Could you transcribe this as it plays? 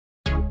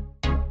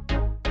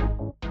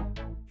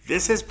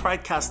This is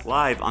PrideCast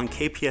Live on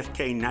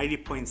KPFK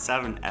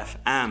 90.7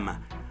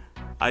 FM.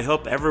 I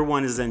hope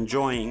everyone is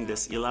enjoying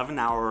this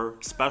 11-hour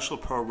special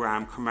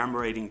program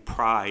commemorating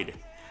Pride.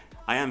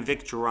 I am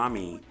Vic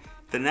Gerami.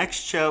 The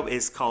next show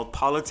is called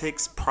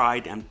Politics,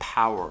 Pride, and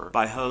Power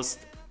by host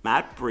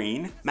Matt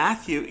Breen.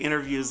 Matthew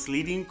interviews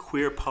leading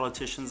queer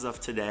politicians of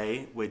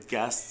today with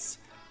guests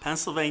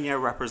Pennsylvania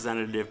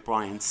Representative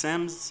Brian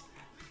Sims,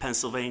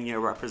 Pennsylvania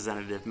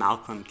Representative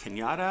Malcolm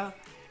Kenyatta,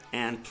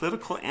 and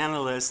political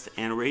analyst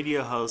and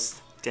radio host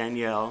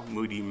Danielle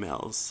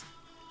Moodie-Mills.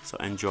 So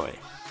enjoy.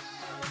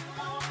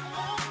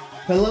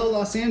 Hello,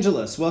 Los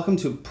Angeles. Welcome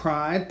to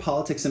Pride,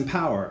 Politics, and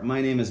Power.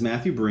 My name is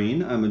Matthew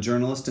Breen. I'm a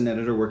journalist and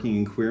editor working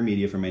in queer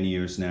media for many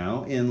years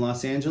now in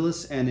Los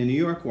Angeles and in New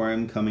York, where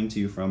I'm coming to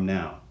you from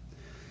now.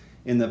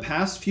 In the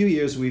past few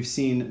years, we've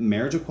seen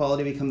marriage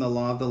equality become the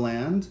law of the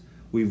land.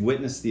 We've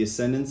witnessed the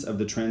ascendance of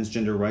the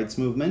transgender rights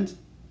movement.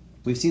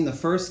 We've seen the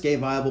first gay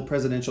viable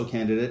presidential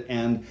candidate,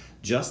 and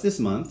just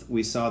this month,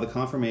 we saw the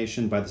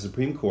confirmation by the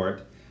Supreme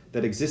Court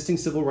that existing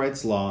civil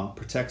rights law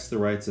protects the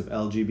rights of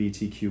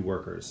LGBTQ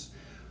workers.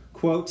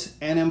 Quote,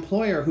 an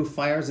employer who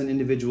fires an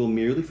individual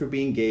merely for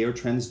being gay or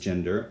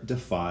transgender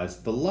defies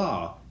the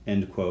law,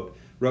 end quote,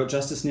 wrote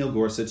Justice Neil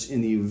Gorsuch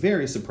in the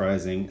very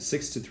surprising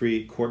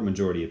 6-3 court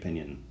majority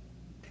opinion.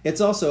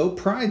 It's also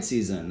Pride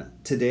season.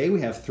 Today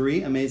we have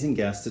three amazing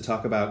guests to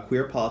talk about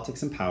queer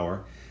politics and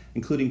power,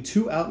 including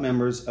two out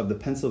members of the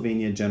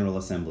Pennsylvania General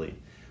Assembly,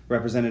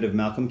 Representative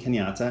Malcolm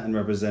Kenyatta and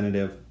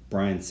Representative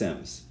Brian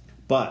Sims.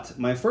 But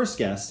my first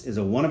guest is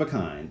a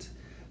one-of-a-kind.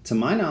 To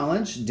my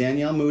knowledge,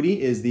 Danielle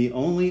Moodie is the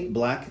only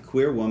Black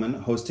queer woman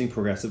hosting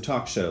progressive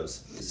talk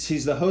shows.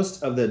 She's the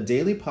host of the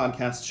daily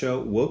podcast show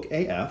Woke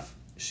AF.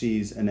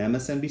 She's an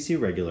MSNBC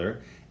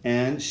regular,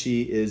 and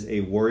she is a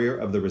warrior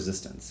of the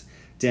resistance.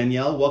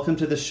 Danielle, welcome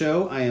to the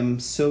show. I am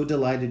so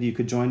delighted you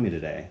could join me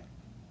today.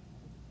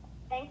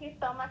 Thank you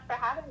so much for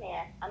having me.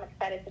 I'm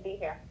excited to be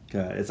here.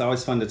 Good. It's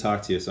always fun to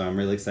talk to you, so I'm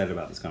really excited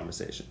about this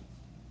conversation.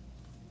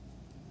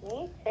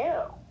 Me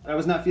too. I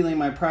was not feeling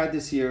my pride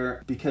this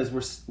year because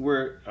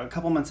we're a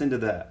couple months into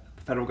the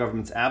federal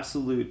government's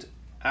absolute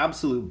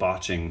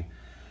botching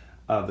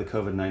of the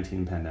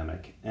COVID-19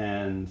 pandemic,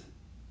 and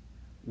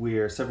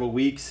we're several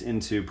weeks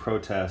into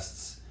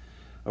protests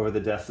over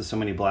the deaths of so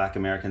many Black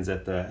Americans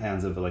at the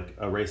hands of like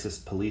a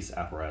racist police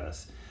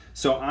apparatus.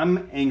 So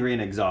I'm angry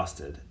and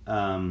exhausted.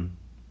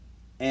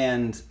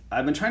 And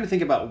I've been trying to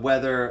think about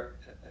whether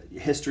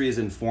history is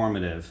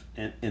informative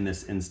in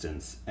this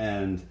instance,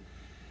 and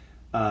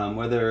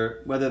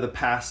whether the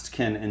past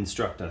can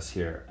instruct us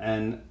here.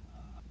 And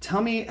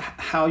tell me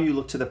how you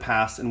look to the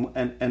past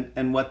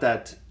and what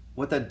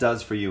that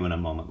does for you in a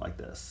moment like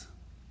this.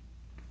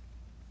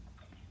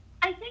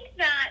 I think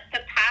that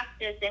the past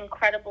is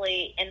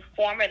incredibly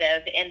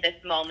informative in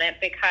this moment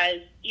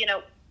because,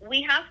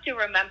 we have to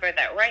remember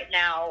that right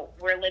now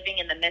we're living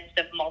in the midst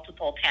of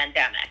multiple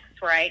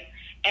pandemics, right?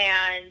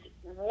 And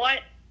what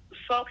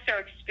folks are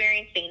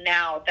experiencing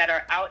now that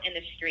are out in the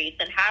streets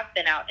and have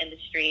been out in the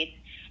streets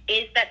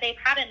is that they've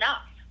had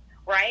enough,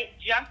 right?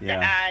 Just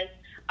as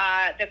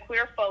the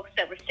queer folks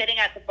that were sitting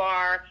at the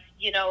bar,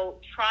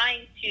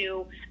 trying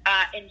to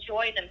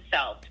enjoy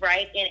themselves,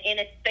 right? In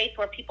a space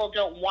where people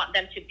don't want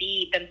them to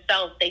be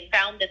themselves. They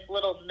found this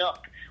little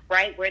nook,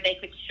 right, where they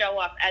could show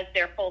up as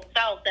their full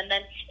selves. And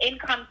then in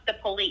comes the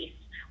police,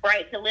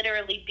 right, to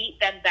literally beat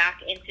them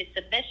back into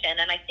submission.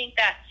 And I think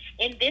that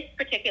in this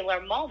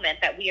particular moment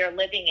that we are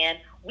living in,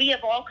 we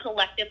have all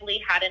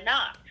collectively had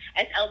enough.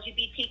 As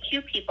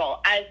LGBTQ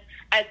people,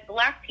 as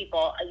Black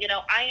people,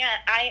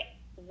 I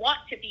want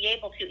to be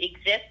able to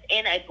exist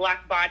in a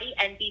Black body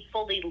and be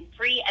fully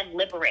free and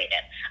liberated.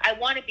 I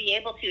want to be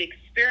able to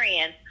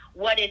experience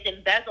what is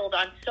embezzled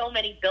on so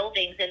many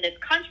buildings in this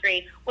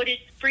country, what is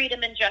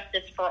freedom and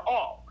justice for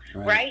all,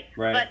 right?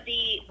 But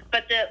the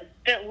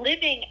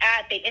living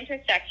at the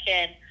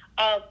intersection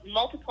of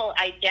multiple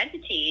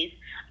identities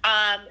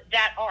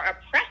that are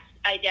oppressed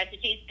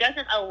identities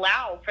doesn't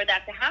allow for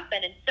that to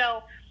happen. And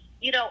so,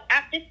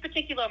 at this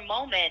particular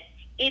moment,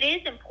 it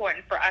is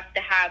important for us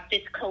to have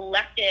this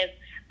collective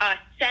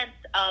sense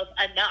of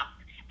enough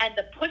and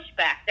the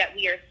pushback that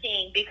we are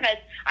seeing, because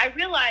I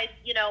realize,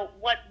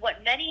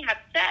 what many have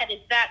said is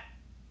that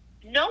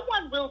no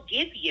one will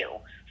give you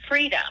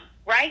freedom,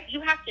 right?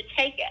 You have to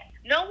take it.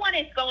 No one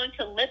is going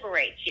to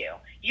liberate you.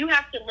 You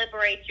have to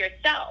liberate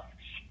yourself.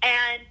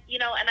 And,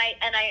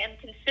 and I am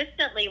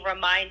consistently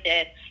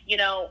reminded,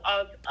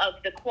 of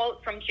the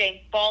quote from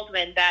James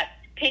Baldwin that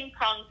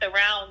ping-pongs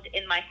around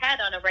in my head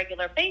on a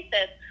regular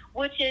basis,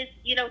 which is,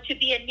 to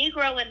be a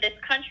Negro in this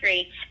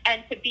country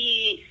and to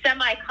be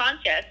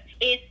semi-conscious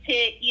is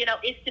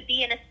to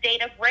be in a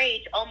state of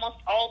rage almost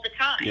all the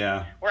time.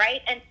 Yeah.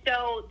 Right? And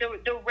so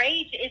the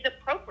rage is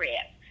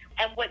appropriate.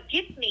 And what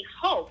gives me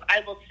hope,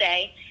 I will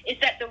say, is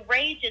that the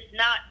rage is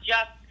not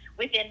just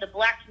within the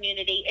Black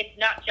community, it's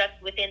not just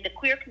within the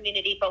queer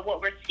community, but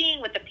what we're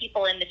seeing with the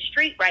people in the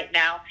street right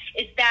now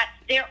is that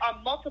there are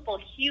multiple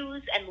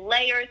hues and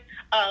layers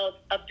of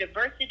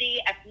diversity,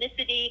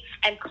 ethnicity,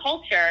 and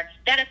culture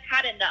that have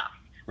had enough.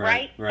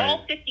 right?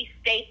 All 50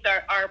 states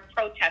are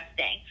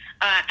protesting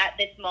at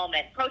this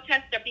moment.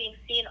 Protests are being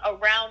seen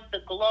around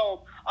the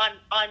globe on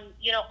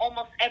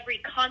almost every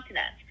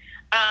continent.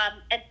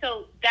 And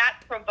so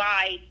that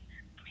provides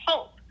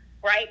hope,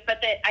 right?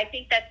 But I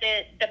think that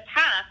the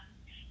past,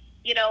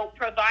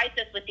 provides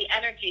us with the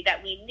energy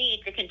that we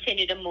need to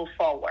continue to move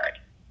forward.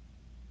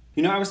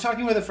 I was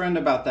talking with a friend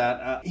about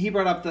that. He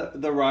brought up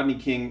the Rodney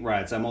King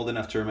riots. I'm old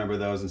enough to remember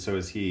those, and so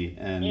is he.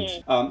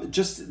 And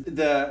just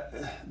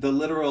the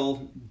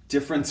literal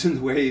difference in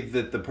the way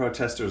that the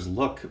protesters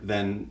look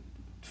then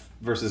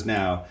versus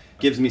now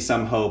gives me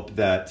some hope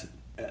that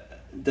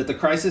the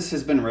crisis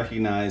has been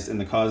recognized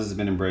and the cause has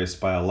been embraced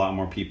by a lot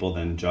more people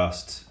than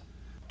just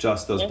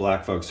those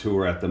black folks who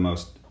were at the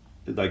most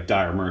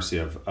dire mercy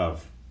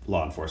of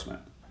law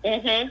enforcement.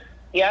 Mm-hmm.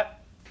 Yep.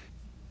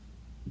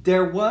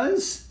 There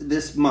was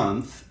this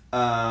month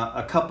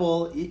a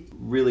couple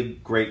really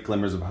great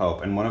glimmers of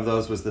hope, and one of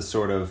those was this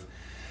sort of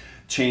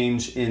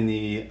change in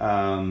the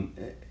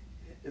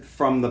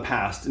from the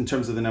past in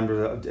terms of the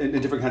number of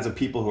different kinds of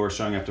people who are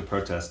showing up to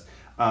protest.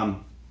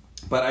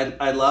 But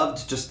I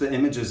loved just the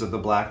images of the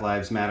Black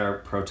Lives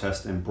Matter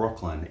protest in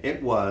Brooklyn.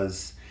 It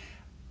was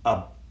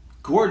a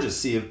gorgeous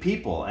sea of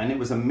people, and it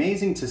was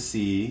amazing to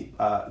see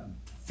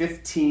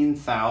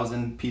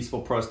 15,000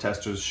 peaceful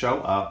protesters show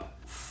up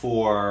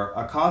for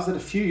a cause that a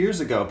few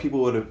years ago people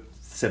would have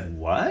said,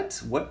 what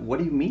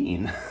do you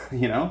mean?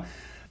 I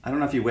don't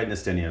know if you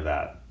witnessed any of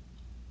that.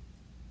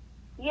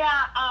 Yeah,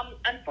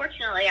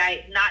 unfortunately,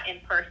 not in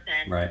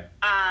person. Right.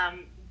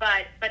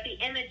 But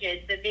the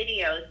images, the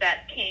videos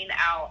that came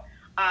out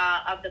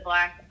of the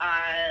Black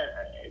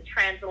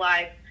Trans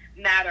Lives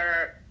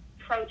Matter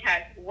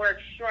protest were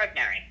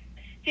extraordinary.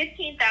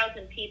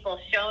 15,000 people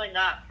showing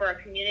up for a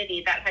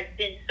community that has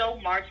been so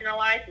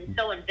marginalized and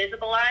so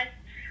invisibilized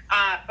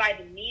by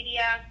the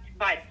media,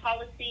 by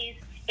policies.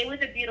 It was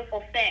a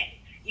beautiful thing.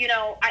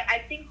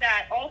 I think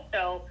that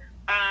also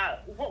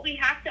what we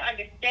have to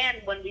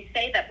understand when we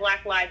say that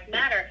Black Lives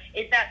Matter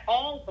is that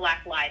all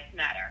Black lives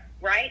matter,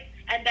 right?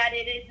 And that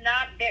it is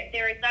not,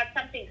 there is not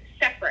something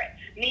separate,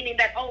 meaning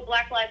that,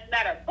 Black Lives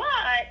Matter, but,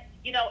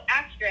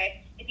 asterisk,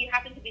 if you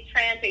happen to be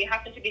trans or you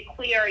happen to be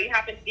queer or you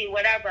happen to be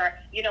whatever,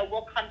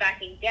 we'll come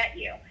back and get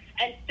you.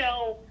 And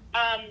so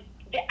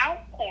the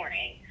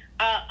outpouring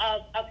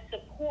of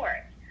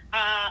support,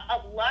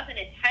 of love and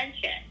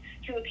attention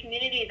to a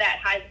community that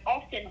has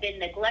often been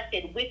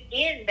neglected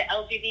within the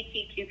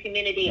LGBTQ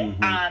community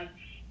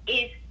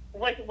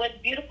was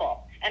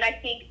beautiful. And I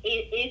think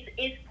it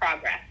is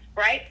progress,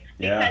 right?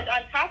 Because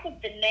on top of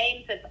the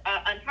names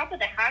on top of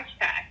the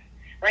hashtags,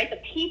 right,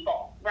 the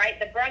people, right,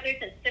 the brothers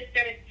and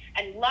sisters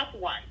and loved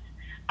ones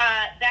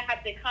that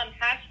have become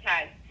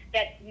hashtags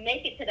that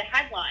make it to the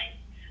headlines,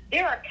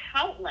 there are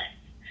countless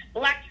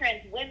Black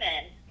trans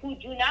women who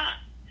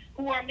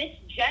are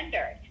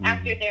misgendered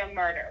after their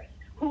murders,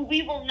 who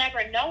we will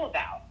never know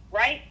about,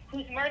 right?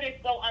 Whose murders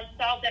go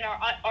unsolved and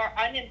are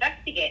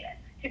uninvestigated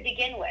to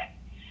begin with.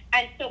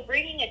 And so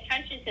bringing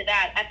attention to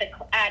that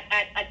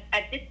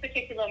at this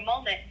particular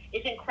moment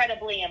is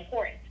incredibly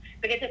important.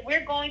 Because if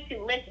we're going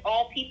to list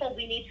all people,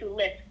 we need to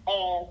list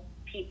all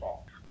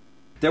people.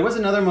 There was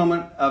another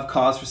moment of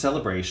cause for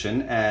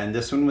celebration, and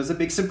this one was a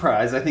big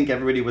surprise. I think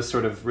everybody was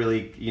sort of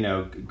really,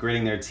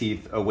 gritting their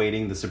teeth,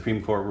 awaiting the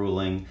Supreme Court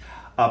ruling.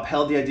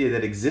 Upheld the idea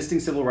that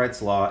existing civil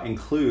rights law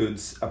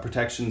includes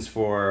protections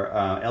for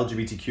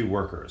LGBTQ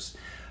workers.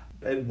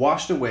 It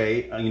washed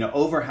away,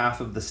 over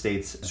half of the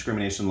state's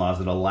discrimination laws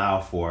that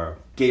allow for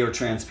gay or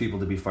trans people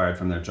to be fired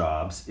from their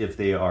jobs if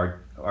they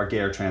are gay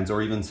or trans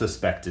or even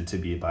suspected to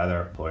be by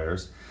their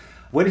employers.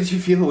 What did you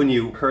feel when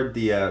you heard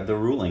the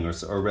ruling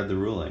or read the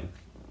ruling?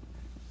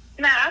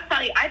 Matt, I'll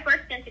tell you, I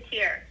burst into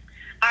tears.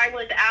 I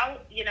was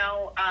out,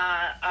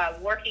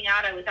 working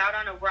out. I was out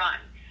on a run,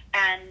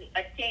 and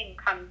a thing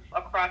comes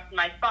across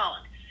my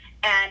phone.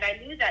 And I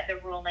knew that the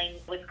ruling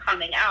was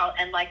coming out.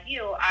 And like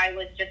you, I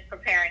was just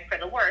preparing for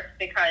the worst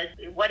because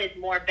what is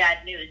more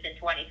bad news in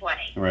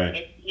 2020? Right.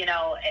 It's,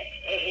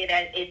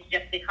 it's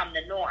just become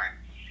the norm.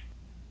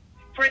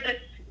 For the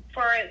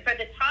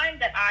time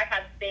that I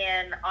have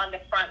been on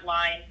the front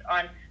lines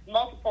on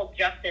multiple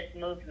justice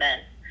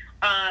movements,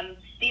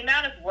 the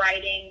amount of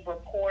writing,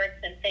 reports,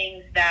 and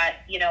things that,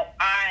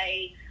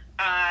 I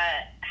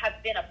have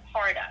been a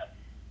part of,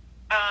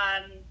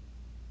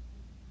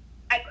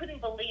 I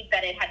couldn't believe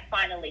that it had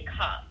finally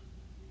come,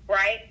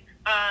 right?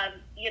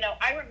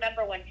 I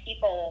remember when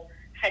people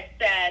had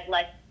said,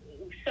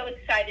 so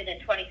excited in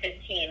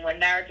 2015 when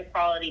marriage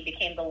equality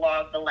became the law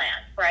of the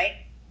land,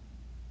 right?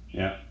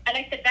 Yeah. And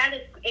I said,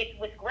 it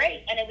was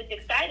great, and it was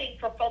exciting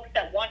for folks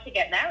that want to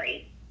get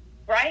married,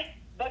 right?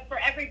 But for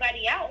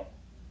everybody else,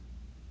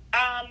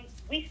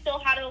 we still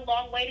had a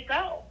long way to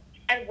go,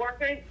 and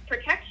worker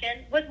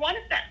protection was one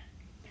of them.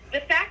 The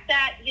fact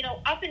that,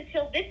 up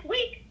until this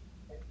week,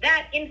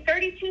 that in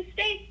 32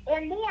 states or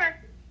more,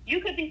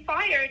 you could be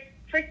fired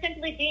for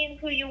simply being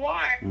who you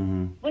are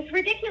was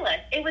ridiculous.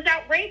 It was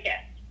outrageous.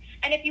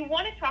 And if you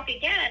want to talk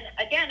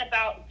again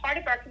about part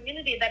of our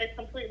community that is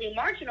completely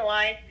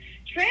marginalized,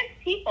 trans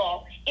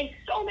people in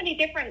so many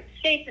different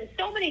states and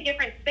so many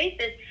different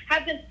spaces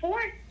have been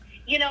forced,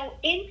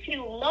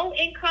 into low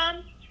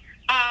income,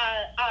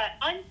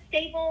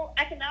 unstable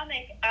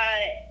economic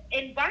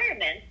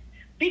environments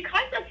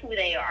because of who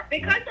they are,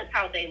 because of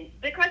how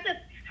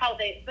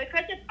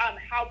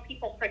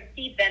people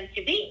perceive them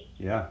to be.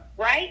 Yeah.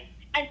 Right?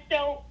 And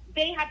so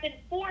they have been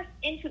forced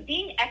into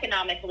being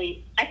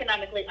economically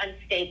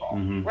unstable,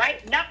 mm-hmm.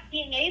 right? Not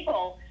being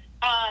able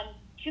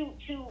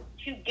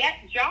to get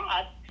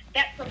jobs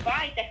that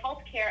provide the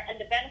health care and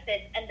the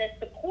benefits and the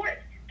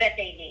support that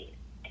they need.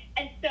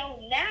 And so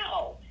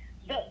now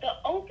the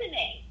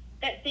opening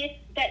that this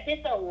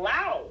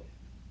allows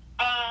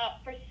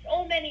for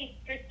so many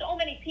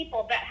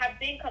people that have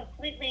been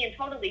completely and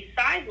totally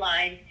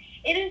sidelined,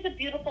 it is a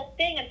beautiful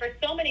thing. And for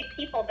so many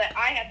people that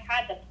I have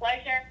had the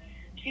pleasure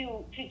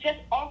to just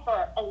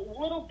offer a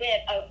little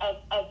bit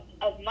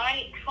of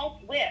my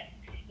help with,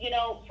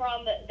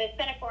 from the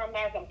Center for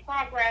American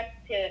Progress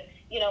to,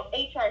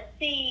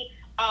 HRC,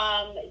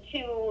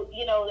 to,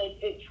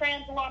 the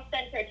Trans Law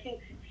Center, to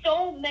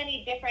so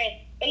many different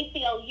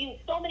ACLU,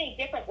 so many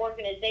different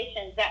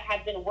organizations that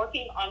have been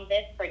working on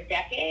this for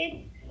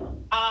decades.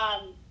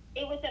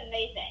 It was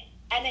amazing.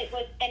 And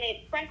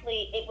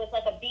frankly, it was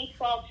like a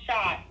B12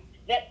 shot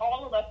that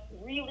all of us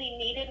really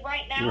needed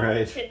right now,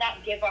 right, to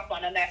not give up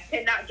on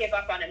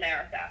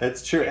America.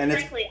 That's true. And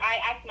frankly, I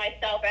ask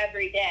myself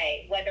every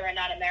day whether or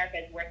not America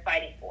is worth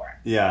fighting for.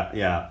 Yeah.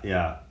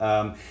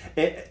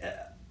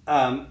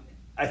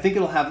 I think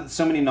it'll have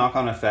so many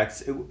knock-on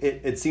effects.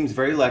 It seems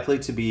very likely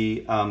to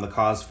be the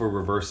cause for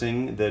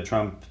reversing the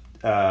Trump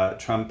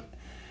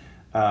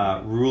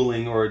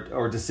ruling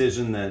or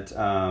decision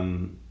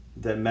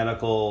that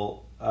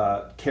medical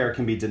care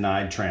can be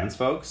denied trans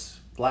folks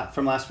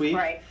from last week.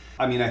 Right.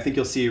 I mean, I think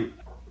you'll see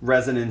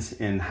resonance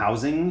in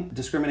housing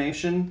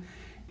discrimination.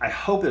 I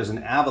hope there's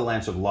an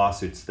avalanche of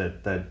lawsuits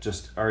that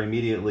just are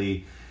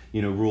immediately,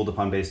 ruled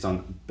upon based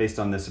on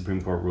the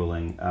Supreme Court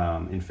ruling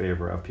in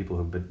favor of people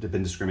who've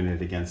been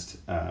discriminated against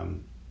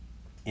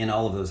in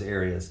all of those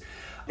areas.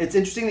 It's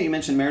interesting that you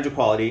mentioned marriage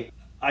equality.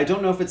 I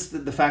don't know if it's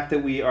the fact that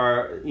we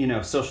are,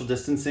 social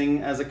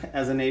distancing as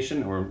a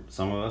nation, or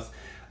some of us,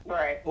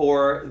 right,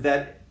 or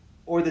that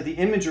the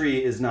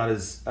imagery is not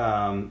as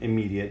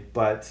immediate,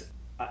 but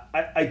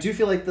I do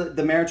feel like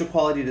the marriage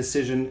equality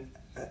decision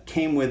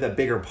came with a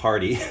bigger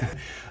party.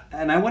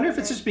 And I wonder if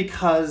it's just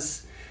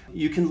because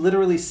you can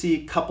literally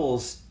see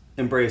couples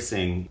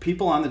embracing.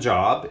 People on the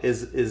job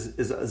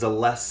is a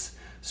less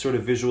sort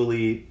of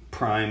visually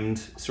primed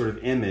sort of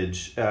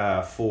image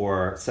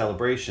for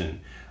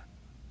celebration.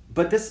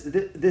 But this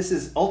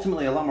is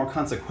ultimately a lot more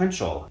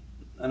consequential.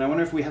 And I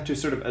wonder if we have to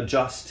sort of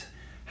adjust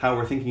how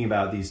we're thinking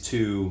about these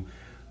two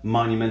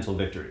monumental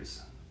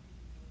victories.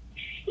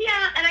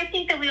 Yeah, and I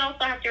think that we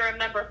also have to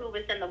remember who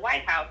was in the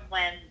White House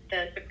when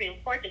the Supreme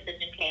Court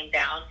decision came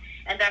down,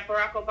 and that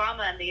Barack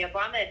Obama and the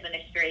Obama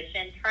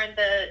administration turned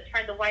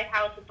the White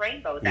House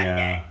rainbow that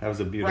day. Yeah, that was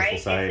a beautiful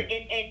sight.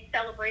 In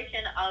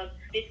celebration of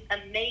this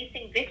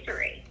amazing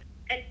victory.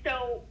 And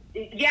so,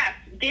 yes,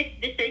 this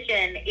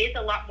decision is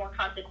a lot more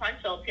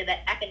consequential to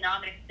the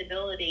economic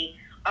stability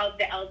of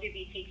the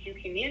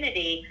LGBTQ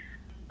community,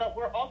 but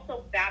we're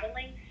also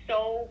battling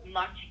so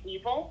much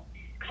evil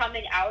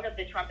coming out of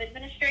the Trump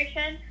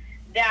administration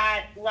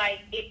that,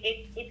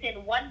 it's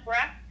in one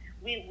breath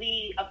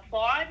we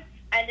applaud,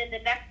 and in the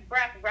next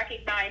breath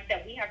recognize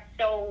that we have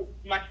so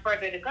much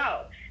further to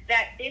go.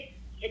 That this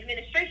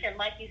administration,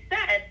 like you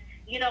said,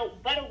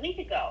 but a week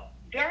ago,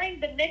 during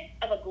the midst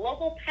of a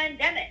global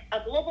pandemic,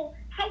 a global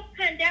health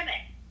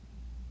pandemic,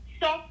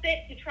 saw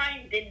fit to try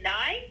and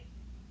deny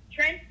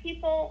trans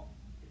people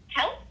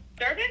health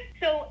service.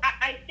 So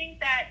I think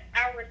that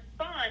our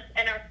response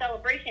and our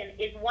celebration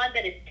is one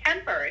that is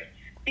tempered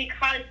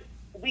because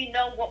we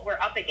know what we're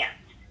up against.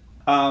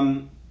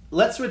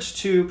 Let's switch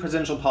to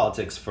presidential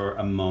politics for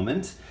a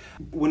moment.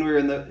 When we were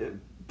in the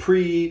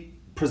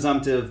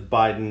pre-presumptive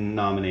Biden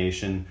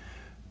nomination,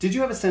 did you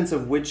have a sense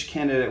of which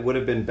candidate would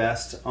have been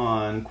best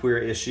on queer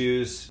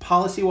issues,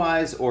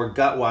 policy-wise or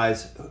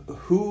gut-wise?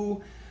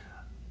 Who,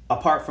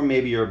 apart from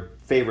maybe your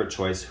favorite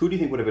choice, who do you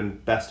think would have been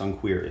best on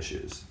queer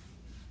issues?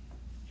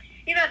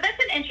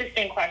 That's an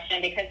interesting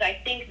question, because I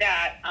think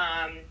that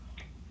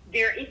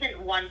there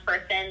isn't one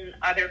person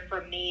other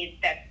for me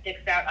that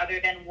sticks out other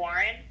than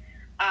Warren.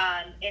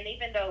 And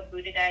even though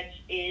Buttigieg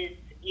is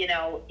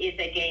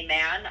a gay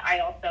man, I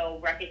also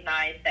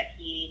recognize that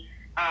he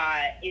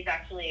is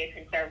actually a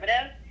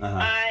conservative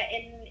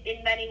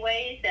in many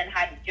ways, and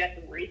had just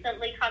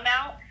recently come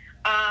out.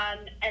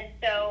 And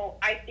so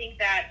I think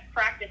that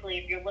practically,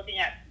 if you're looking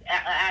at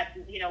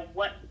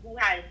who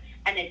has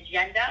an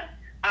agenda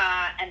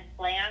and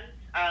plans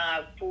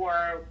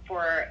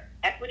for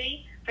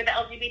equity for the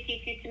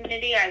LGBTQ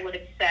community, I would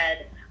have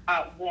said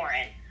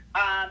Warren.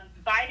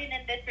 Biden,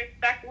 in this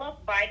respect,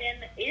 look,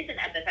 Biden is an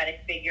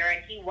empathetic figure,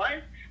 and he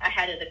was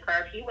ahead of the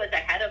curve. He was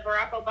ahead of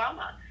Barack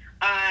Obama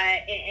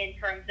in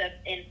terms of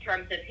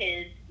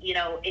his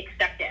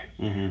acceptance.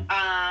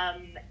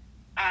 Mm-hmm.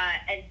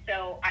 And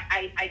so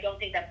I don't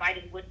think that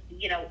Biden would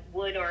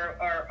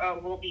or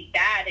will be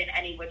bad in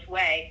any which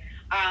way.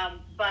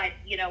 But,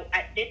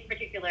 at this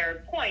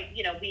particular point,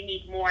 we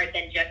need more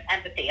than just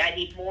empathy. I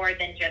need more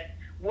than just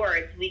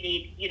words.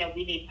 We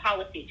need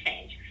policy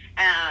change.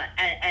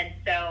 And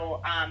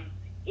so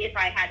if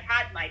I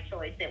had my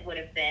choice, it would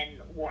have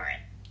been Warren.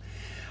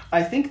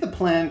 I think the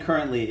plan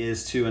currently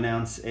is to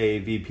announce a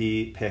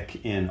VP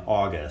pick in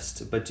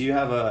August, but do you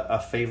have a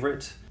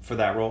favorite for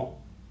that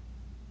role?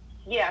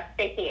 Yeah,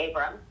 Stacey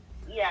Abrams.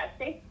 Yeah,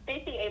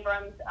 Stacey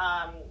Abrams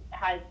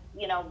has,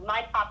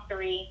 my top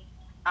three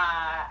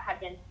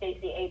have been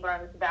Stacey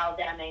Abrams, Val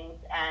Demings,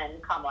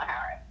 and Kamala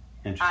Harris.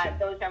 Interesting.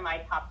 Those are my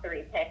top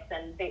three picks,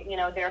 and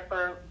they're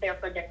for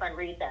different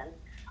reasons.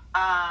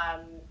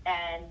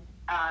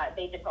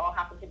 They just all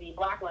happen to be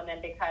Black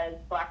women because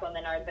Black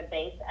women are the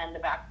base and the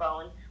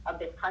backbone of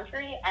this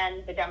country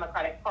and the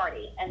Democratic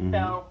Party. And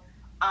so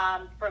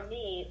for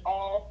me,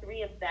 all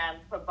three of them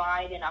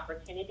provide an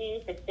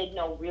opportunity to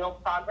signal real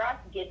progress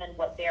given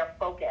what their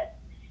focus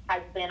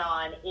has been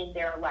on in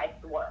their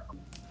life's work.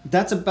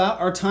 That's about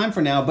our time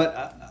for now,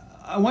 but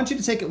I want you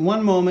to take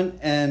one moment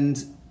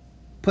and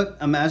put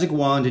a magic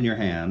wand in your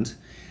hand.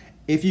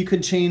 If you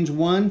could change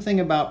one thing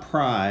about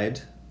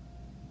Pride,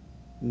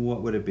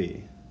 what would it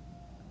be?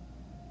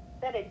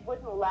 That it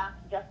wouldn't last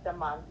just a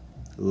month.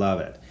 Love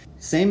it.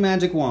 Same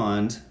magic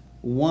wand,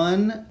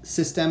 one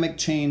systemic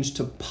change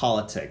to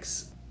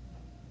politics.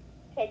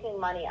 Taking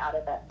money out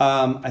of it.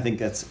 I think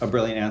that's a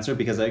brilliant answer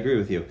because I agree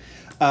with you.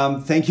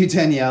 Thank you,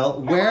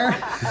 Danielle.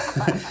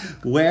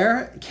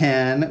 Where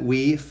can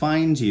we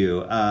find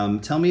you?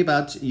 Tell me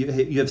about,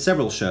 you have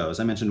several shows.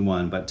 I mentioned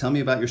one, but tell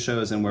me about your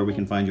shows and where we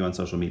can find you on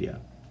social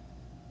media.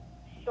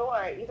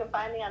 Sure. You can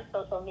find me on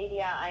social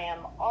media. I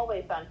am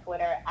always on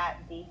Twitter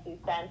at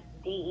DeeTwoCents,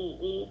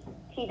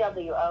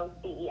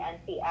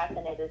 DeeTwocents,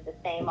 and it is the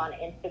same on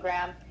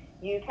Instagram.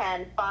 You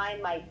can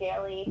find my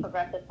daily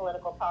progressive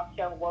political talk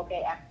show, Woke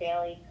AF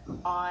Daily,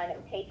 on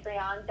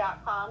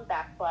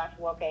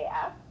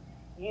patreon.com/WokeAF.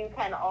 You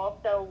can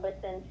also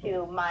listen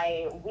to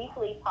my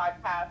weekly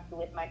podcast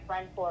with my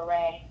friend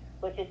Foray,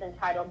 which is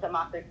entitled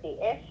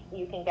Democracy-ish.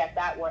 You can get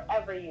that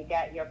wherever you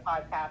get your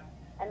podcast.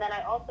 And then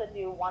I also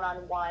do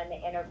one-on-one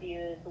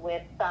interviews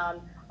with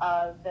some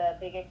of the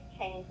biggest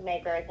change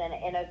makers and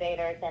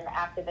innovators and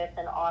activists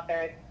and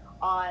authors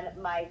on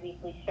my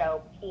weekly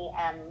show,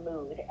 PM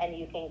Mood. And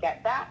you can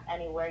get that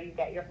anywhere you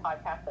get your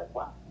podcast as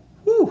well.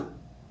 Woo!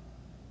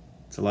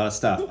 It's a lot of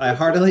stuff. I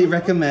heartily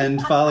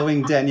recommend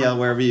following Danielle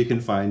wherever you can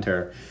find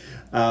her.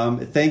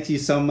 Thank you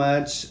so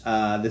much.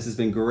 This has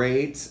been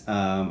great.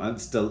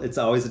 It's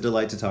always a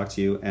delight to talk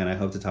to you, and I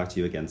hope to talk to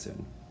you again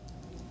soon.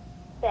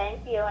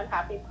 Thank you, and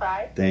happy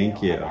Pride.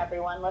 Thank you. And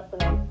everyone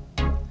listening.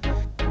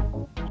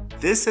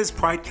 This is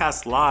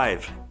PrideCast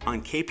Live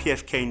on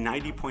KPFK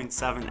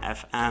 90.7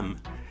 FM,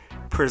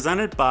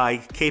 presented by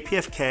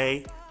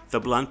KPFK, The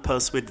Blunt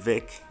Post with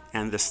Vic,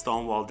 and the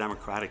Stonewall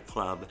Democratic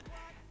Club.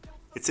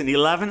 It's an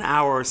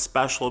 11-hour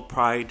special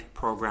Pride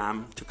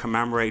program to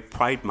commemorate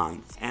Pride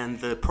Month, and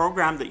the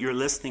program that you're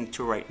listening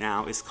to right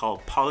now is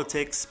called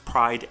Politics,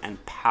 Pride,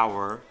 and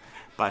Power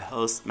by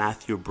host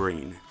Matthew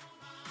Breen.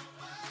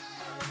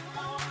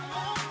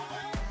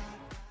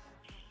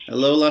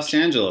 Hello, Los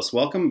Angeles.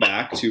 Welcome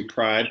back to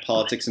Pride,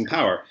 Politics, and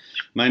Power.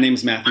 My name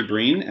is Matthew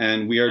Breen,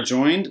 and we are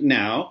joined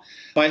now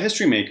by a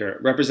history maker.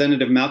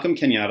 Representative Malcolm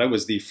Kenyatta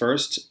was the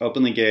first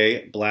openly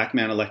gay Black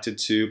man elected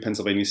to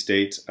Pennsylvania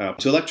State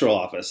to electoral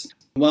office.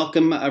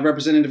 Welcome,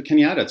 Representative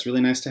Kenyatta. It's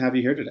really nice to have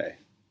you here today.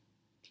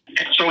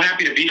 So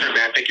happy to be here,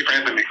 Matt. Thank you for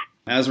having me.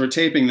 As we're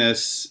taping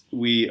this,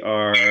 we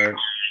are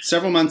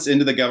several months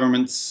into the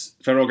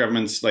federal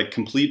government's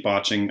complete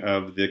botching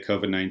of the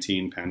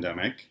COVID-19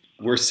 pandemic.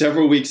 We're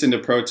several weeks into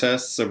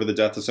protests over the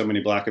death of so many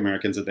Black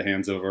Americans at the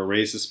hands of a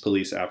racist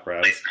police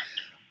apparatus.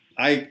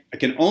 I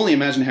can only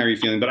imagine how you're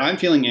feeling, but I'm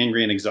feeling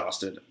angry and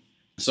exhausted.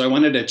 So I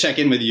wanted to check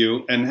in with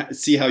you and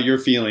see how you're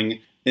feeling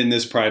in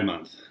this Pride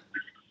Month.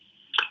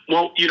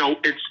 Well,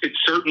 it's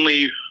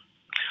certainly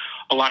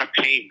a lot of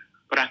pain,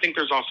 but I think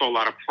there's also a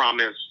lot of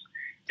promise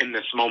in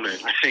this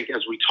moment. I think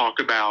as we talk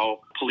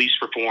about police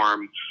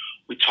reform,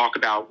 we talk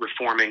about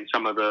reforming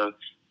some of the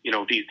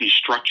these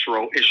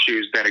structural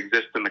issues that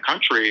exist in the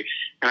country.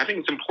 And I think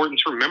it's important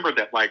to remember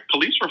that,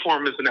 police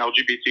reform is an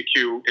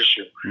LGBTQ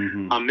issue.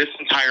 Mm-hmm. This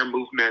entire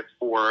movement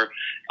for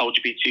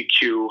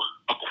LGBTQ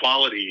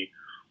equality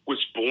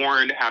was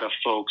born out of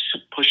folks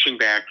pushing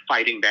back,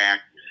 fighting back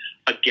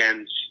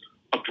against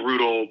a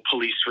brutal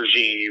police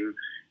regime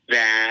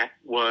that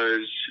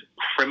was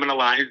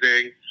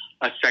criminalizing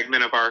a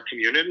segment of our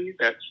community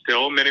that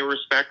still, in many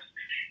respects,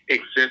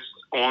 exists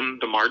on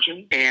the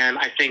margin. And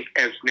I think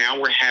as now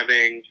we're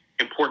having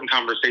important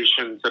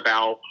conversations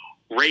about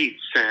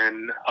rates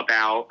and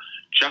about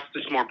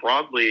justice more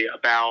broadly,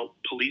 about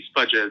police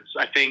budgets,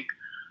 I think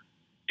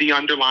the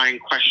underlying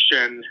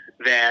question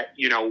that,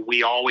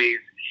 we always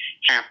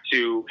have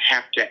to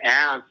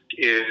ask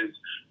is,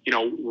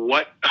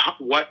 what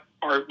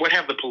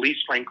have the police,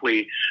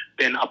 frankly,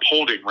 been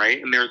upholding,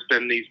 right? And there's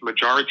been these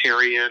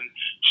majoritarian,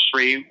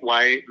 straight,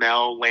 white,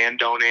 male,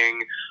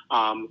 landowning,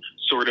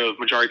 sort of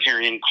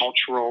majoritarian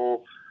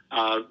cultural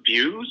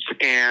views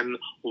and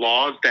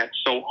laws that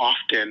so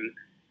often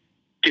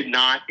did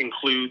not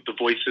include the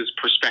voices,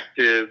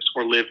 perspectives,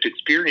 or lived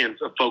experience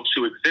of folks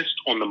who exist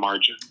on the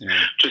margin. Yeah.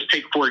 Just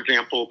take, for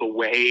example, the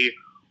way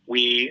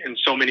we, in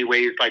so many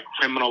ways, like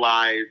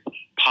criminalize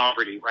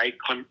poverty, right?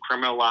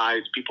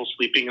 Criminalize people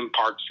sleeping in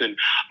parks and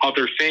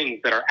other things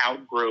that are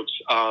outgrowths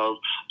of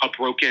a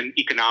broken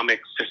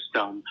economic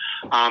system.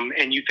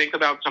 And you think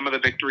about some of the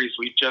victories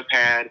we've just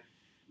had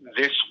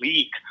this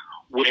week,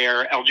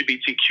 where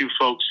LGBTQ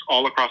folks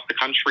all across the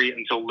country,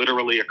 until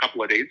literally a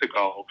couple of days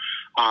ago,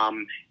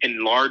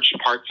 in large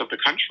parts of the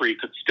country,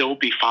 could still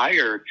be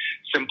fired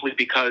simply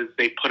because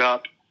they put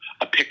up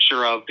a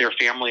picture of their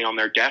family on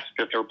their desk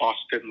that their boss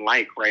didn't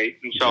like, right?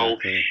 And so,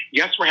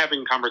 yes, we're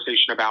having a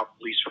conversation about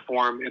police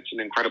reform. It's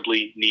an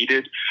incredibly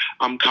needed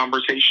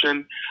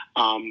conversation.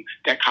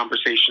 That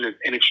conversation is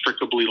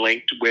inextricably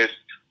linked with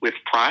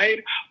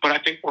Pride, but I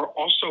think we're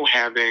also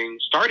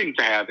starting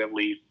to have at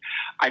least,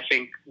 I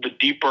think, the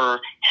deeper,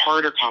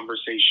 harder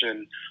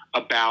conversation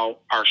about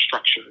our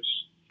structures.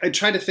 I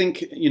try to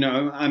think,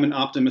 I'm an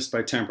optimist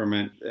by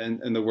temperament,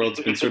 and the world's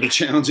been sort of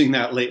challenging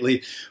that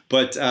lately.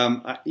 But,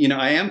 I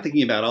am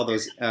thinking about all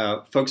those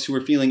folks who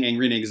were feeling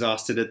angry and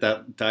exhausted at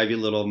that divey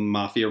little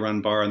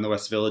mafia-run bar in the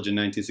West Village in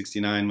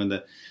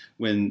 1969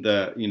 when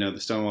the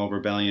Stonewall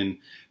Rebellion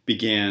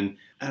began.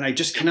 And I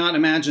just cannot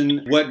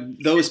imagine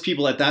what those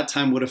people at that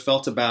time would have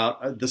felt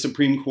about the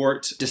Supreme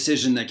Court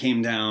decision that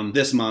came down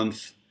this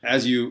month,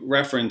 as you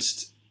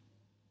referenced,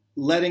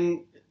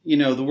 letting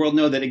the world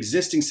know that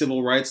existing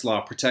civil rights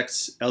law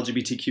protects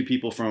LGBTQ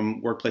people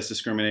from workplace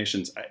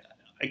discriminations.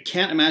 I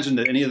can't imagine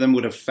that any of them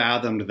would have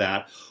fathomed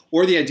that,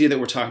 or the idea that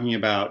we're talking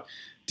about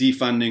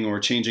defunding or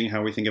changing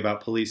how we think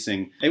about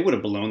policing. It would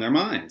have blown their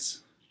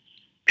minds.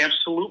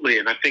 Absolutely.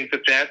 And I think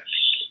that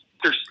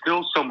there's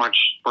still so much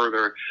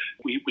further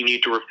we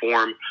need to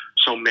reform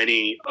so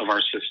many of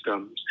our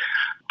systems.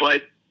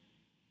 But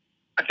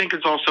I think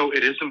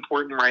it is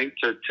important, right,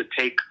 to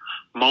take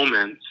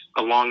moments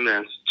along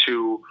this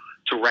to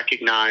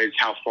recognize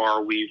how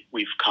far we've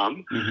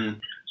come. Mm-hmm.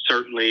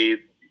 Certainly,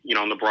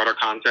 in the broader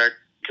context,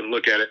 you can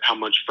look at it, how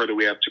much further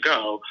we have to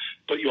go,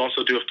 but you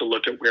also do have to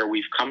look at where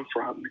we've come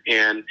from.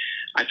 And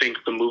I think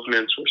the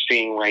movements we're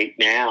seeing right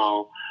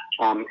now,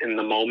 in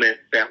the moment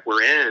that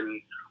we're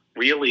in,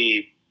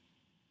 really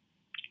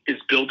is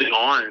building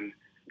on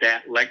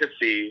that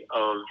legacy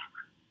of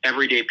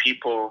everyday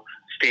people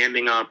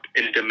standing up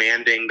and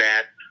demanding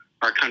that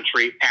our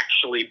country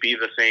actually be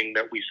the thing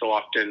that we so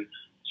often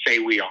say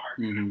we are,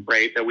 mm-hmm.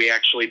 right? That we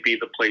actually be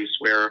the place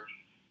where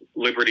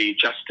liberty,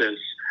 justice,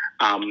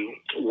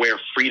 where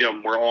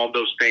freedom, where all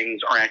those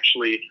things are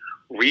actually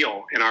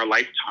real in our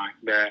lifetime.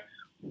 That,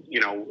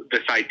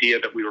 this idea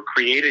that we were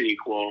created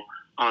equal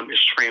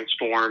is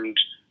transformed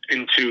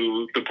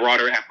into the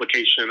broader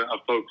application of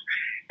folks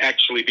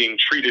actually being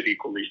treated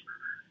equally.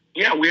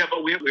 Yeah, we have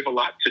a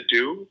lot to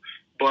do,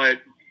 but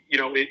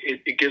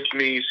it gives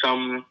me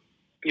some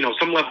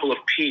level of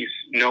peace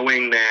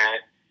knowing that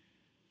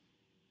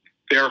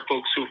there are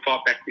folks who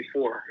fought back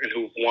before and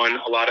who've won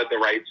a lot of the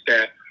rights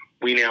that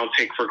we now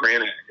take for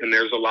granted. And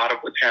there's a lot of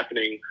what's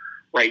happening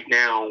right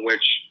now,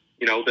 which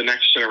the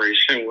next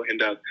generation will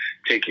end up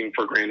taking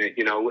for granted.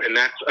 And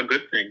that's a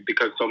good thing,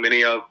 because so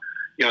many of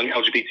young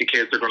LGBT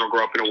kids are going to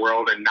grow up in a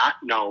world and not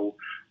know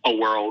a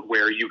world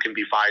where you can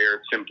be fired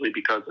simply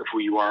because of who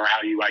you are,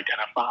 how you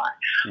identify,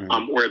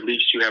 mm-hmm. Or at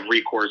least you have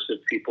recourse if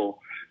people,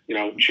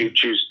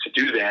 choose to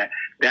do that.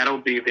 That'll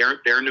be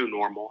their new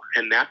normal,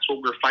 and that's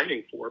what we're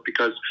fighting for.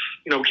 Because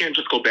we can't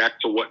just go back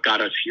to what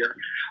got us here.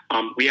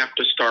 We have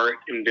to start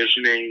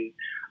envisioning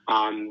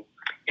and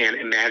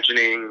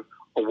imagining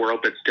a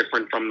world that's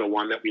different from the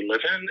one that we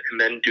live in,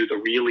 and then do the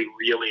really,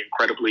 really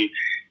incredibly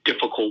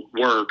difficult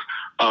work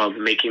of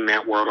making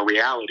that world a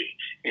reality.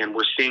 And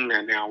we're seeing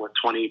that now with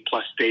 20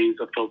 plus days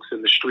of folks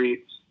in the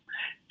streets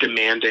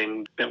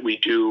demanding that we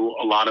do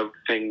a lot of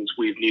things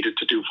we've needed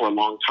to do for a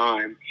long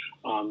time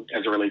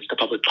as it relates to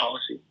public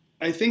policy.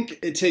 I think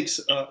it takes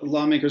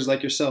lawmakers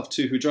like yourself,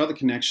 too, who draw the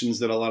connections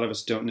that a lot of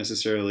us don't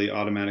necessarily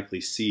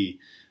automatically see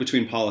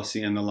between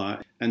policy and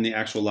the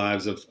actual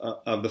lives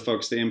of the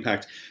folks they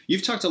impact.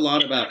 You've talked a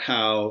lot about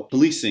how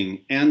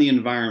policing and the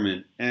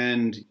environment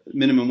and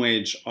minimum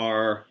wage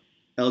are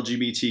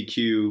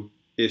LGBTQ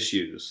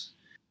issues.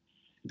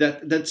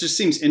 That just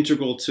seems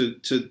integral to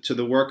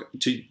the work,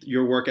 to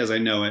your work as I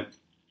know it,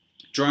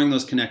 drawing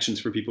those connections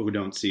for people who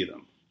don't see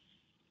them.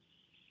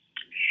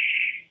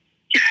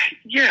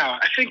 Yeah,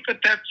 I think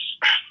that's,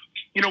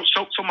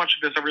 so much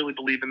of this, I really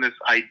believe in this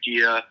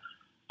idea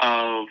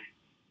of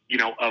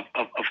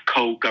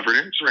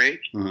co-governance, right?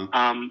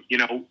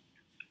 Uh-huh.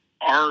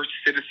 Our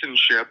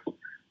citizenship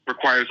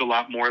requires a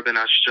lot more than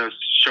us just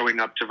showing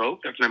up to vote.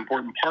 That's an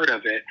important part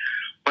of it.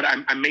 But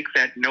I make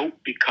that note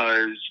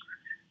because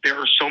there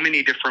are so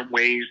many different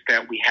ways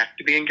that we have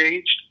to be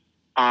engaged.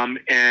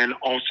 And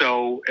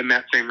also, in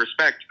that same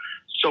respect,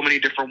 so many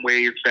different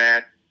ways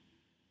that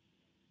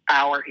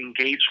our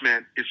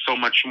engagement is so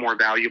much more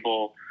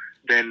valuable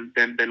than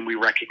we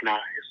recognize.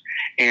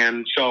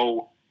 And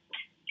so,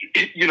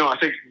 I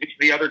think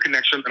the other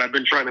connection that I've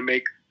been trying to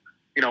make,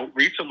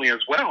 recently as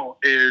well,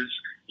 is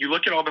you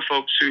look at all the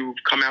folks who've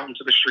come out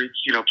into the streets,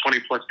 20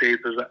 plus days,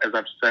 as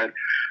I've said,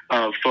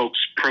 of folks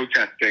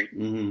protesting.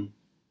 Mm-hmm.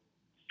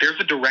 There's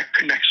a direct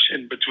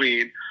connection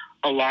between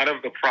a lot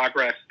of the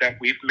progress that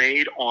we've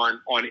made on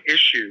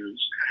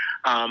issues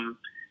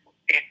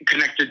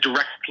connected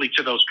directly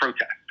to those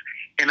protests.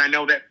 And I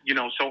know that,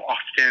 so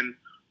often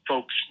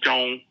folks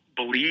don't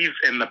believe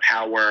in the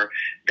power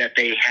that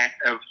they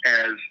have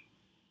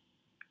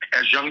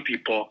as young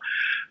people.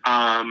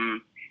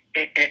 And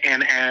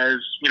as,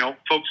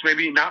 folks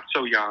maybe not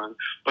so young,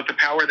 but the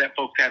power that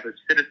folks have as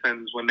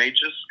citizens when they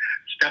just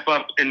step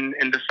up and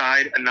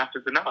decide enough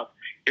is enough,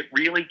 it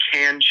really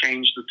can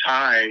change the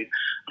tide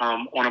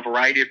on a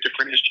variety of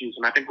different issues.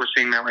 And I think we're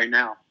seeing that right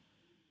now.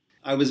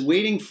 I was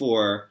waiting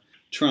for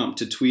Trump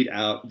to tweet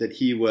out that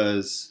he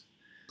was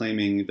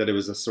claiming that it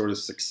was a sort of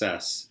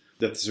success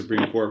that the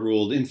Supreme Court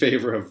ruled in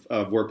favor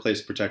of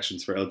workplace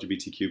protections for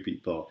LGBTQ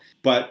people.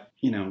 But,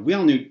 we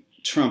all knew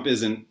Trump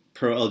isn't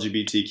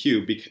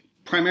pro-LGBTQ,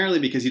 primarily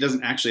because he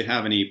doesn't actually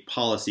have any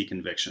policy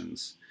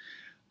convictions.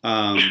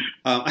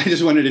 I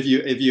just wondered if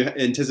you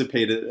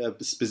anticipated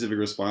a specific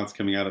response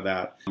coming out of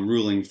that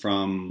ruling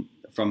from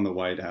the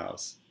White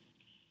House.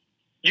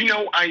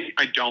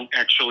 I don't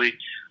actually.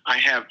 I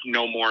have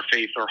no more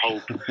faith or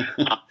hope in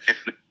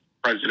the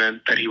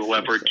president that he will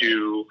ever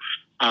do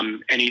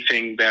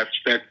anything that's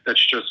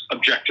just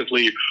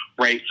objectively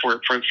right for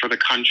the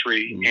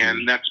country, mm-hmm.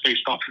 and that's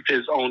based off of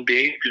his own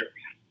behavior.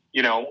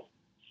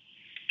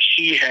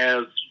 He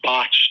has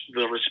botched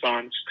the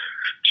response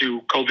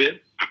to COVID-19.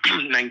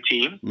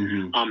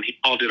 Mm-hmm. He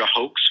called it a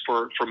hoax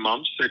for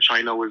months. That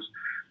China was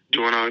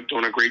doing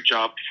a great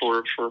job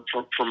for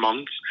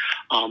months.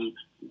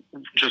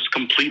 Just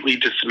completely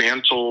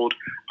dismantled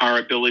our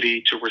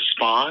ability to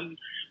respond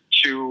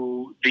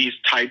to these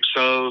types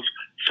of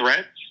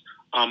threats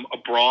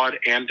abroad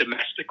and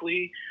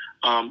domestically.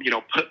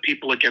 Put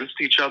people against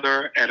each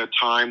other at a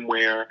time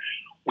where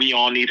we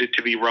all needed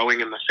to be rowing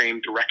in the same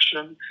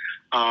direction.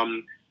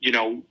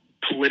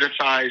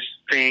 Politicize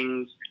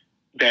things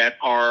that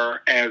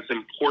are as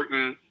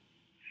important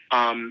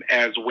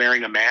as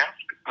wearing a mask.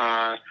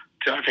 I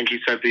think he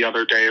said the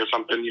other day or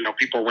something,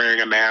 people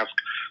wearing a mask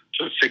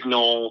to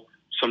signal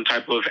some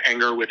type of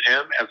anger with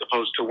him as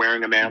opposed to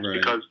wearing a mask, right,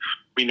 because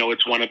we know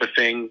it's one of the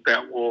things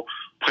that will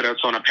put us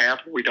on a path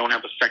where we don't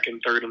have a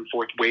second, third, and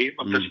fourth wave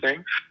of this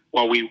thing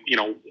while we,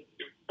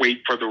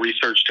 wait for the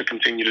research to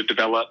continue to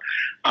develop.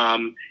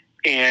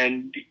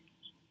 And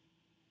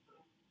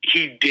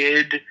he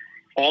did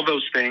all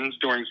those things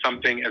during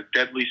something as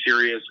deadly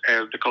serious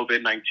as the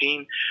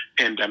COVID-19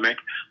 pandemic,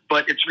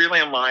 but it's really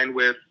in line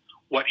with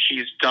what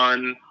he's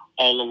done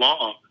all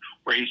along,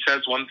 where he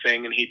says one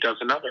thing and he does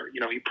another.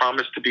 He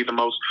promised to be the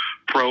most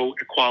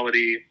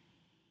pro-equality,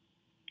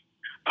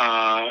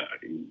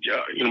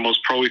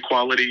 most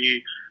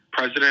pro-equality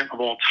president of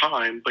all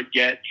time, but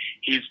yet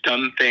he's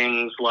done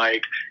things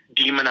like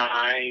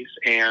demonize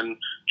and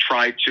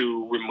try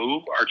to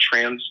remove our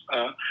trans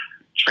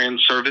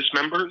service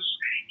members.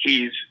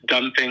 He's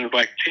done things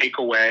like take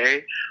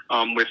away,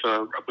 with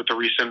a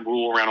recent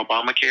rule around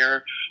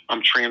Obamacare,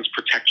 trans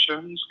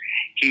protections.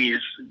 He's,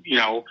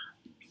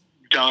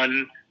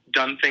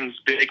 done things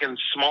big and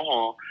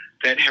small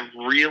that have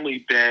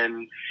really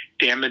been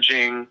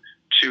damaging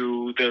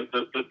to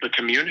the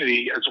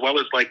community, as well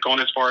as going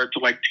as far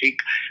to take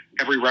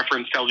every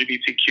reference to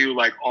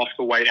LGBTQ off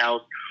the White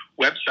House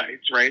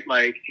websites, right?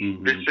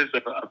 Mm-hmm. This is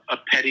a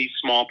petty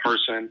small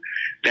person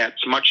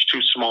that's much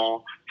too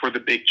small for the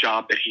big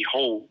job that he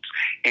holds.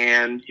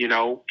 And,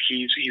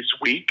 he's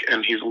weak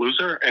and he's a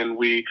loser, and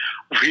we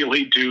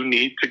really do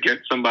need to get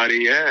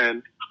somebody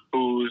in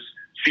who's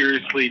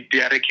seriously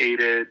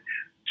dedicated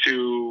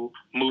to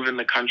moving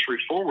the country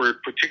forward,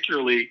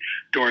 particularly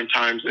during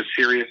times as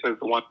serious as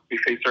the one we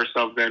face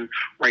ourselves in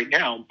right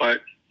now.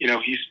 But,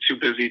 he's too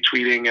busy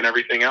tweeting and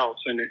everything else,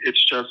 and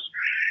it's just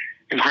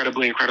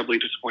incredibly, incredibly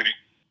disappointing.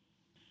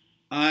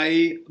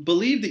 I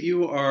believe that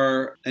you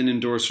are an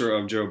endorser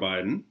of Joe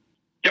Biden.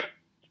 Yep.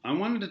 I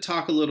wanted to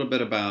talk a little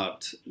bit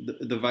about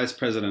the vice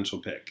presidential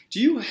pick. Do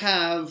you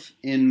have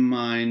in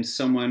mind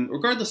someone,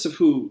 regardless of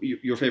who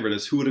your favorite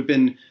is, who would have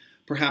been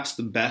perhaps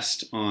the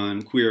best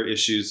on queer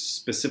issues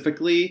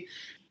specifically?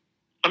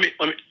 Let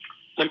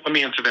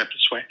me answer that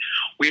this way.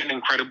 We have an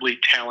incredibly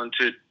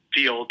talented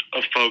field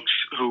of folks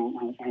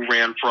who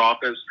ran for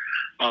office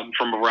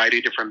from a variety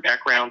of different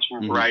backgrounds,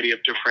 from a variety of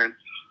different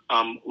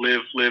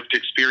lived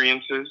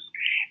experiences.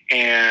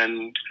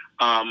 And,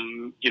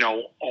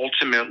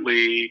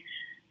 ultimately,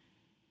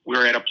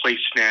 we're at a place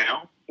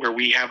now where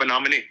we have a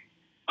nominee.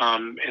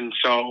 And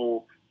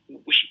so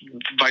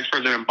Vice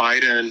President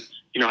Biden,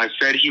 has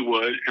said he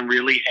would and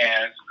really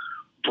has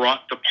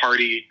brought the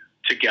party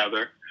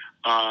together,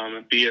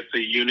 be it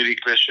the unity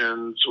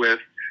commissions with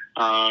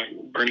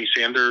Bernie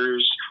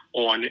Sanders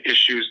on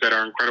issues that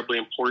are incredibly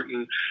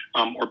important,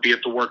 or be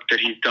it the work that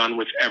he's done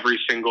with every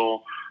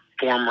single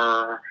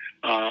former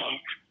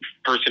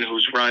person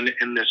who's run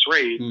in this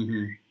race.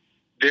 Mm-hmm.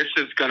 This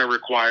is going to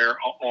require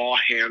an all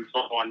hands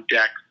on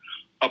deck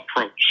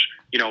approach.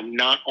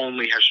 Not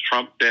only has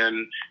Trump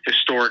been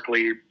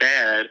historically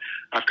bad,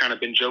 I've kind of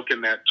been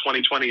joking that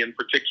 2020 in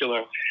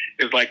particular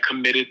is like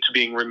committed to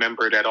being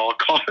remembered at all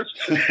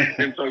costs.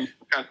 And so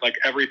kind of like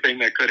everything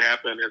that could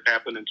happen has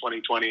happened in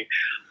 2020.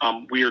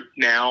 We are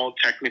now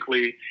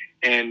technically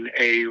in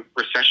a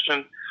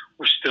recession.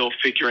 We're still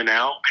figuring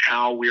out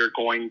how we are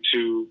going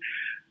to,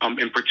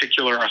 in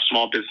particular, our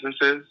small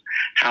businesses,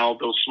 how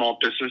those small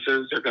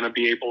businesses are going to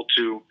be able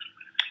to,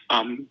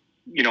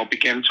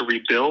 begin to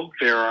rebuild.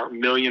 There are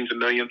millions and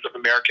millions of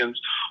Americans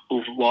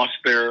who've lost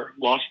their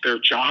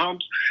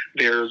jobs.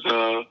 There's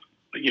a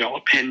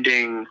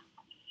pending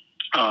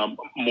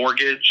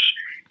mortgage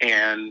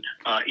and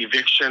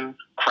eviction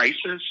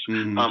crisis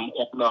on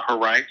the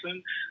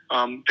horizon.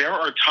 There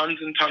are tons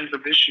and tons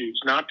of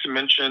issues, not to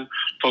mention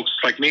folks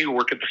like me who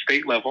work at the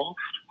state level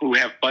who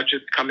have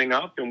budgets coming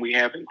up, and we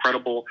have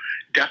incredible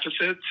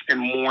deficits and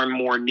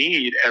more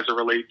need as it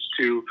relates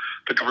to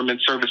the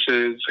government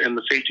services and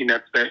the safety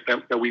nets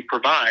that we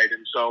provide.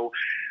 And so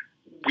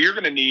we're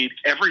going to need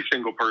every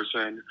single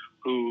person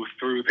who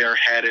threw their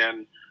head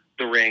in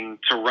the ring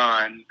to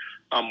run.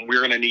 We're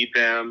going to need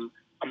them.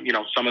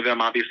 Some of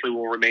them obviously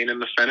will remain in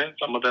the Senate.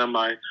 Some of them,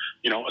 I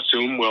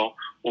assume will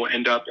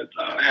end up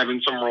having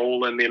some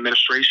role in the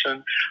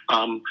administration.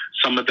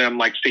 Some of them,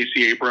 like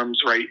Stacey Abrams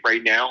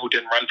right now, who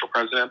didn't run for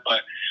president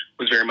but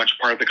was very much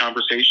a part of the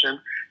conversation,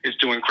 is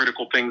doing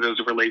critical things as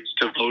it relates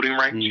to voting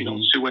rights.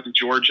 Mm-hmm. Suing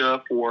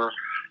Georgia for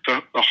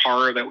the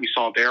horror that we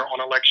saw there on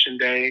Election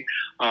Day,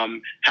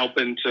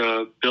 helping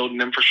to build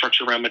an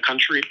infrastructure around the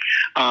country.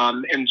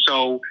 And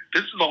so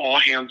this is an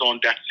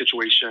all-hands-on-deck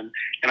situation.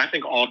 And I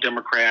think all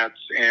Democrats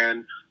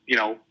and,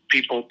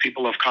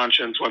 people of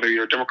conscience, whether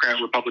you're a Democrat,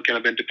 Republican,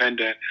 or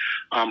Independent,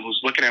 who's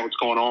looking at what's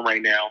going on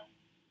right now,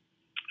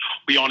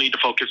 we all need to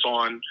focus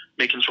on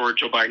making sure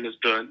Joe Biden is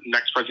the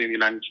next president of the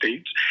United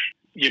States.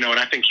 And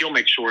I think he'll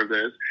make sure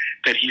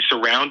that he's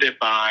surrounded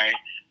by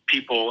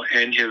people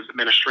in his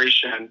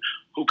administration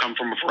who come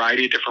from a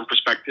variety of different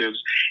perspectives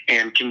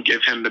and can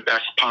give him the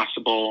best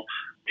possible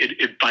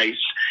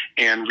advice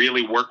and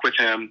really work with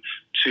him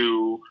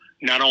to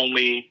not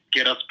only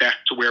get us back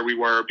to where we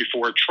were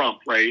before Trump,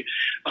 right?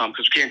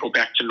 Because we can't go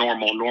back to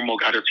normal. Normal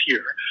got us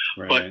here.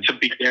 Right. But to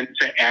begin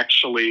to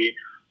actually,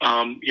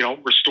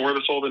 restore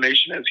the soul of the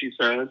nation, as he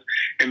says,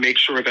 and make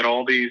sure that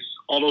all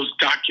those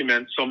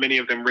documents, so many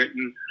of them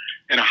written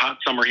in a hot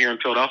summer here in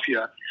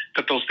Philadelphia,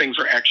 that those things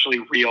are actually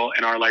real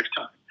in our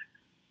lifetime.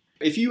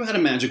 If you had a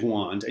magic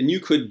wand and you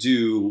could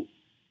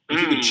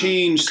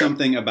change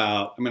something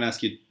about, I'm going to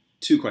ask you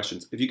two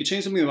questions. If you could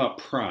change something about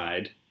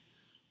Pride,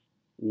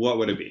 what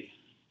would it be?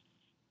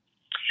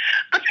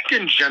 I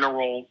think in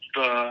general,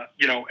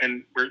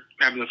 and we're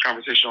having this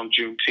conversation on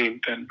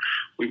Juneteenth, and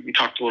we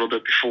talked a little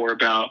bit before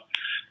about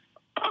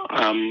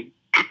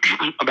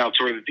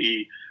sort of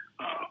the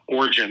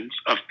origins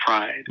of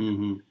Pride.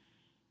 Mm-hmm.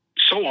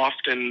 So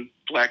often,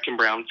 Black and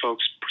brown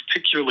folks,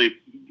 particularly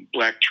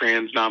Black,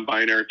 trans,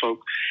 non-binary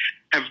folks,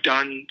 have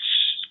done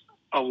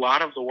a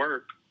lot of the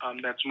work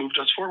that's moved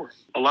us forward.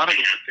 A lot of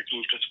the work that's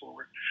moved us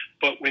forward.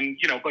 But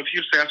if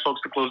you just ask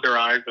folks to close their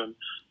eyes and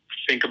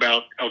think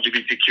about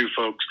LGBTQ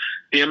folks,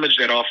 the image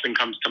that often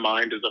comes to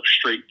mind is a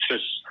straight,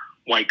 cis,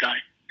 white guy.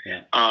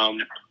 Yeah.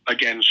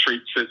 Again,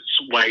 straight, cis,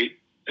 white,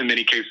 in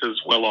many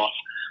cases, well-off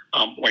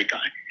white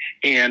guy.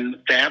 And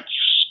that's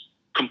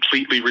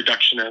completely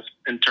reductionist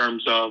in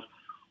terms of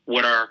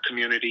what our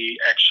community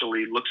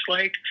actually looks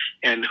like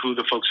and who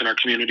the folks in our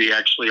community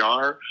actually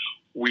are.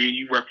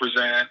 We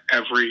represent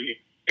every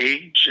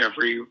age,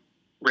 every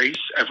race,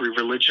 every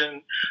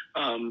religion,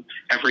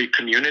 every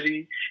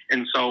community.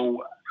 And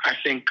so I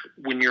think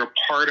when you're a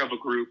part of a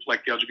group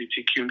like the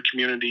LGBTQ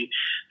community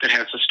that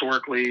has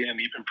historically and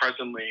even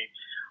presently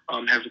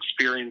has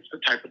experienced the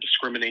type of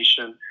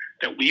discrimination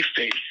that we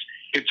face,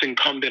 it's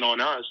incumbent on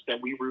us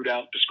that we root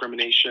out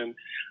discrimination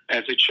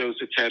as it shows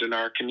its head in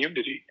our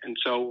community. And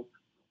so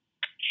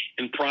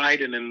in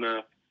Pride and in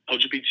the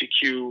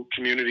LGBTQ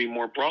community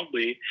more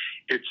broadly,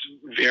 it's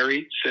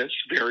very cis,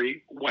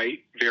 very white,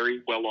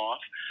 very well off.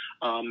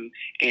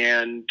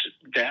 And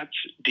that's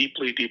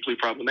deeply, deeply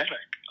problematic.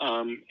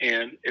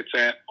 And it's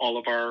at all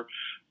of our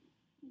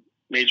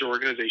major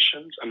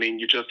organizations. I mean,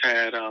 you just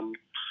had,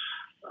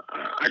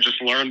 I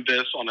just learned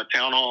this on a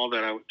town hall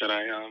that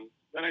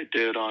I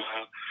did on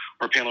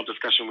our panel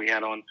discussion we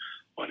had on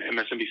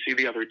MSNBC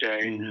the other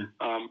day.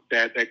 Mm-hmm.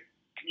 That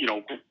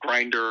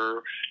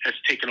Grindr has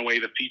taken away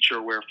the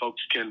feature where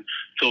folks can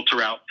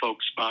filter out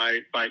folks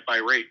by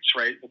race,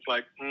 right? It's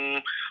like,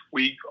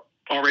 we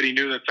already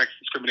knew that sex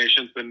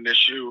discrimination has been an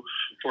issue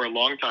for a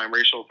long time,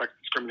 racial sex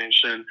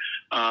discrimination,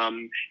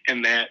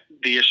 and that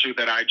the issue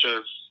that I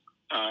just,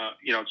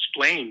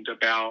 explained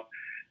about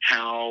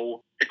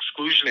how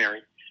exclusionary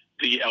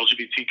the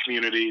LGBT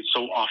community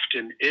so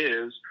often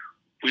is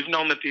We've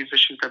known that these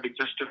issues have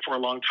existed for a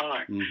long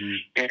time. Mm-hmm.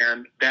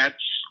 And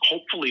that's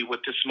hopefully what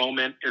this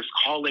moment is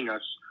calling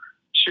us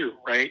to,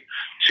 right?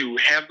 To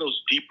have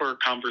those deeper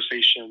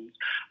conversations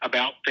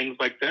about things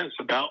like this,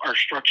 about our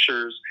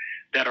structures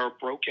that are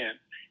broken,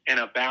 and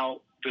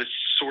about this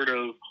sort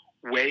of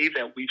way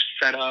that we've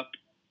set up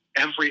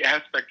every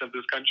aspect of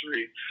this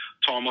country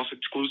to almost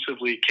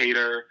exclusively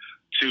cater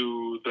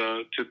to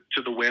the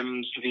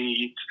whims,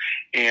 needs,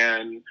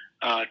 and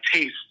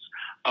tastes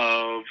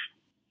of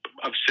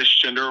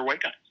cisgender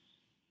white guys.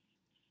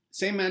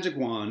 Same magic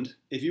wand.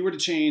 If you were to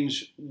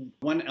change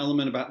one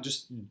element about,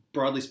 just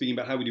broadly speaking,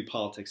 about how we do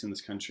politics in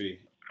this country.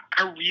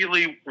 I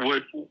really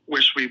would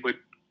wish we would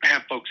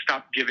have folks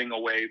stop giving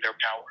away their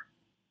power.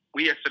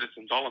 We as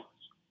citizens, all of us,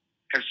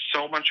 have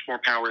so much more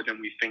power than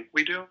we think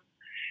we do.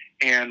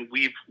 And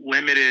we've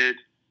limited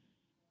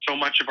so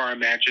much of our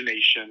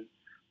imagination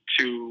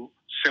to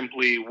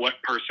simply what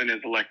person is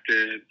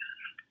elected,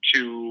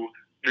 to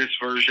this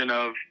version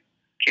of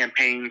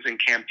campaigns and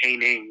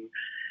campaigning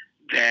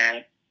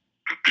that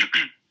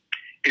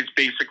is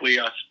basically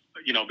us,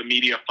 the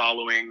media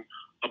following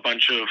a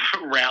bunch of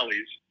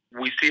rallies.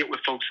 We see it with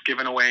folks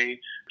giving away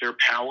their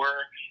power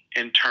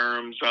in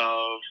terms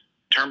of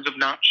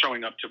not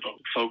showing up to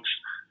vote. Folks,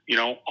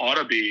 ought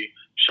to be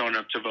showing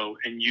up to vote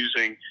and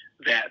using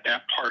that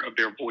part of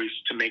their voice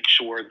to make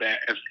sure that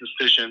as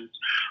decisions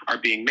are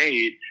being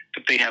made,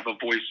 that they have a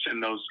voice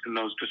in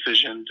those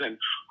decisions, and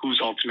who's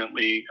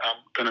ultimately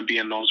going to be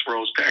in those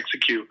roles to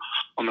execute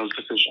on those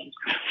decisions.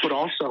 But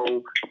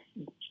also,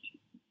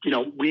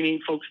 we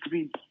need folks to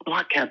be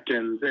block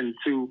captains and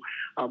to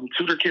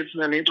tutor kids in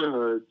their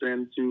neighborhoods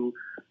and to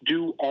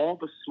do all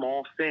the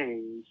small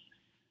things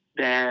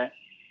that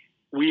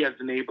we as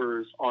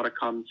neighbors ought to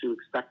come to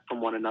expect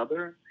from one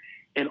another,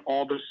 and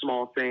all the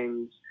small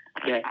things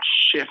that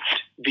shift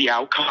the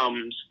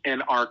outcomes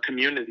in our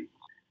community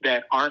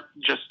that aren't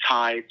just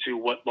tied to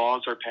what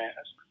laws are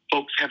passed.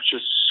 Folks have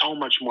just so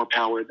much more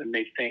power than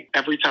they think.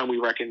 Every time we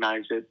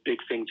recognize it, big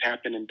things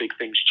happen and big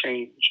things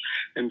change.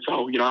 And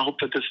so, I hope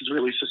that this is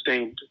really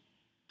sustained.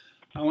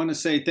 I want to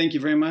say thank you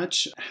very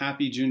much.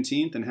 Happy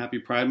Juneteenth and happy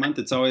Pride Month.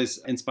 It's always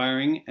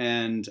inspiring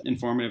and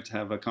informative to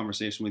have a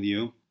conversation with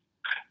you.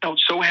 I'm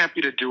so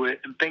happy to do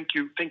it. And thank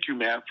you,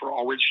 Matt, for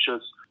always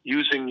just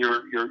using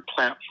your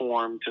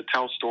platform to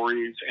tell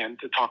stories and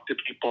to talk to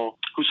people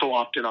who so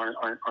often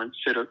aren't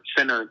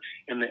centered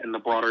in the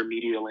broader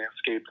media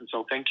landscape. And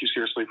so thank you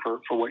seriously for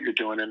what you're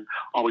doing, and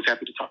always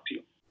happy to talk to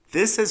you.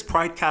 This is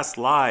PrideCast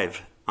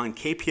Live on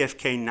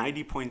KPFK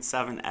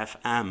 90.7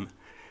 FM,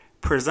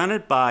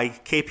 presented by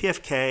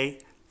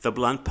KPFK, The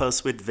Blunt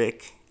Post with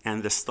Vic,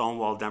 and the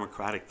Stonewall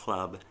Democratic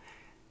Club.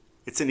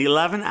 It's an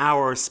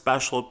 11-hour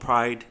special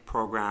Pride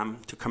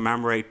program to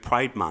commemorate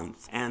Pride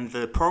Month. And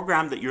the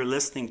program that you're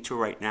listening to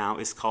right now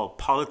is called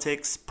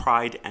Politics,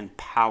 Pride, and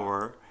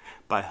Power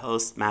by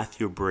host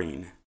Matthew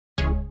Breen.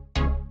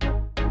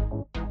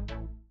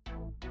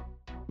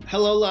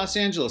 Hello, Los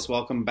Angeles.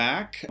 Welcome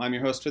back. I'm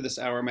your host for this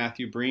hour,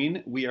 Matthew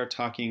Breen. We are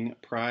talking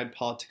Pride,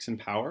 Politics, and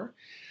Power.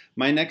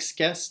 My next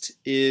guest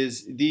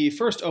is the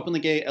first openly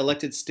gay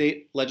elected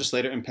state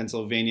legislator in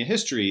Pennsylvania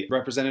history,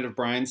 Representative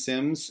Brian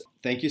Sims.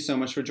 Thank you so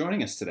much for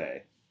joining us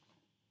today.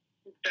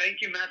 Thank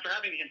you, Matt, for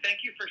having me, and thank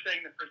you for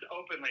saying the first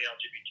openly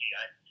LGBT.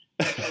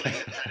 I feel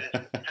like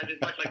this has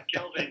as much like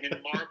gilding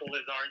and marble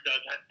as ours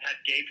does had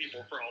gay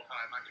people for all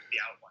time. I'm just the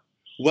out one.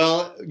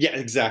 Well, yeah,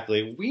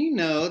 exactly. We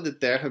know that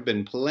there have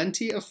been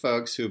plenty of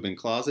folks who have been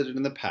closeted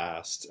in the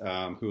past,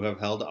 who have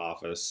held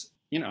office.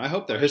 I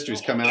hope their histories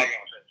come out.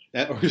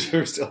 Or who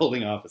are still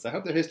holding office. I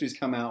hope their histories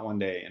come out one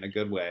day in a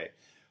good way.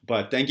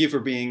 But thank you for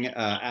being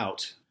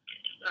out.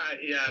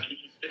 Yeah,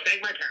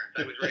 thank my parents.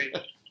 I was raised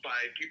by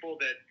people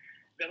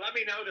that let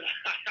me know that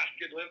I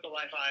could live the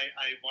life I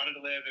wanted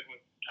to live and was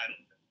entitled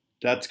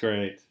to. That's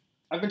great.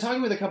 I've been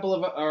talking with a couple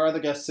of our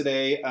other guests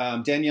today.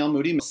 Danielle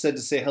Moodie-Mills said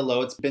to say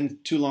hello. It's been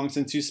too long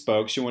since you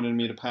spoke. She wanted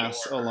me to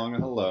pass along a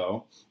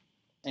hello.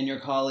 And your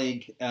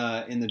colleague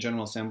in the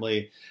General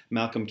Assembly,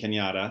 Malcolm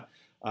Kenyatta.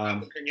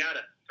 Malcolm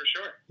Kenyatta. For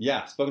sure.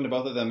 Yeah, spoken to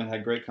both of them and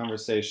had great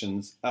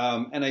conversations.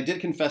 And I did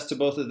confess to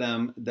both of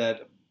them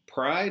that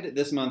Pride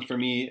this month for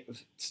me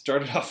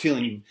started off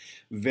feeling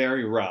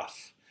very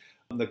rough.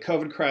 The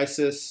COVID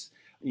crisis,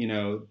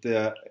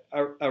 the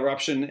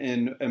eruption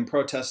in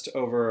protest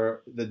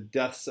over the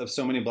deaths of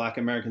so many Black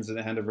Americans at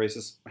the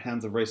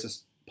hands of racist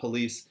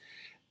police,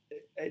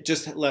 it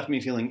just left me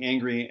feeling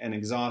angry and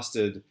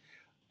exhausted.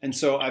 And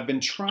so I've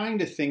been trying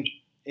to think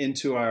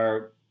into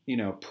our,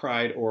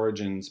 Pride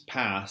origins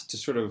past to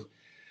sort of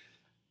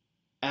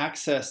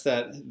access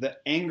the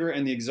anger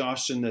and the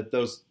exhaustion that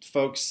those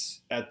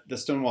folks at the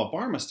Stonewall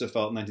Bar must have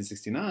felt in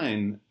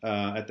 1969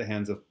 at the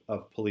hands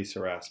of police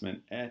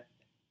harassment,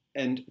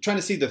 and trying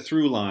to see the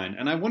through line.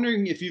 And I'm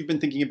wondering if you've been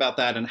thinking about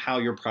that and how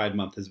your Pride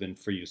Month has been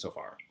for you so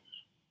far.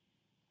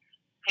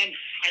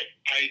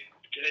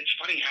 It's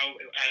funny how,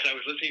 as I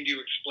was listening to you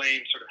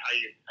explain sort of how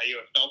you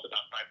have felt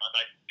about Pride Month,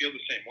 I feel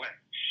the same way.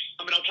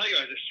 I'll tell you,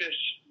 as a cis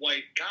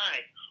white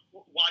guy,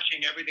 watching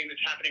watching everything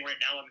that's happening right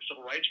now on the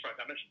civil rights front.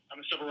 I'm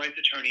a civil rights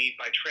attorney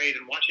by trade,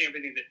 and watching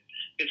everything that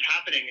is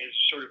happening is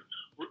sort of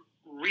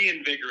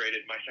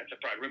reinvigorated my sense of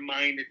pride,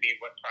 reminded me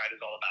what pride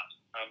is all about.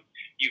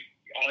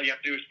 All you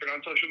have to do is put it on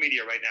social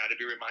media right now to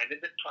be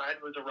reminded that pride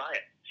was a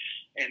riot,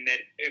 and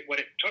that what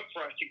it took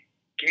for us to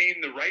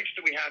gain the rights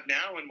that we have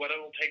now and what it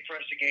will take for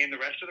us to gain the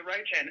rest of the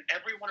rights and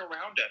everyone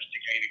around us to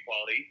gain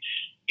equality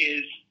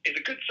is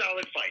a good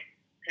solid fight.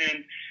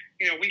 And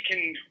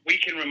we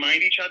can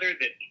remind each other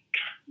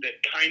that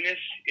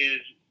kindness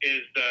is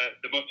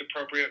the most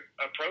appropriate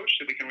approach,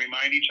 that we can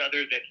remind each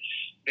other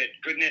that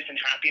goodness and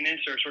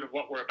happiness are sort of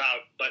what we're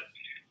about. But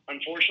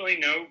unfortunately,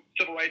 no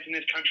civil rights in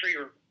this country,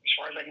 or as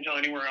far as I can tell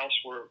anywhere else,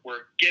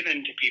 were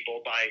given to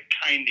people by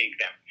kinding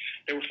them.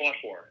 They were fought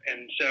for.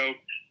 And so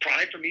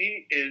pride for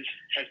me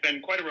has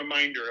been quite a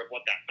reminder of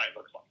what that fight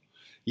looks like.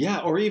 Yeah,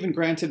 or even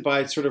granted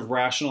by sort of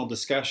rational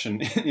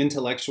discussion,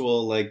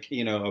 intellectual,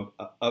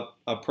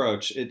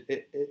 approach.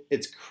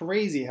 It's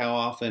crazy how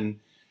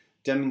often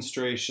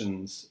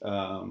demonstrations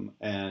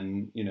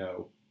and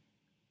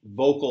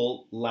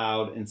vocal,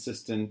 loud,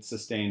 insistent,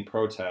 sustained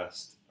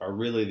protest are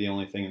really the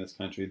only thing in this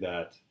country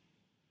that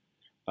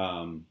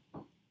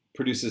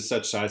produces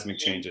such seismic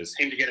changes.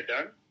 Seem to get it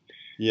done.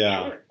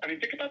 Yeah. Sure. I mean,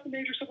 think about the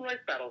major civil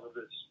rights battles of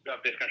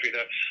this country.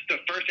 The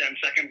first and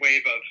second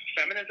wave of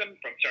feminism,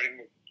 from starting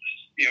with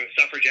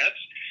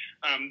suffragettes,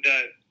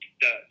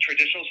 the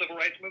traditional civil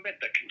rights movement,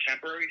 the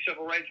contemporary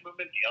civil rights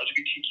movement, the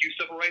LGBTQ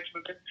civil rights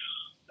movement.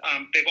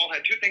 They've all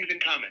had two things in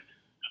common: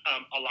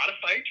 a lot of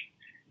fight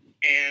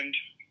and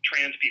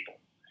trans people.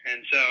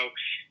 And so,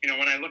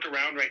 when I look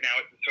around right now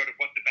at sort of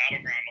what the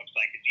battleground looks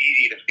like, it's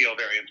easy to feel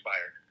very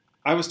inspired.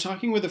 I was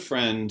talking with a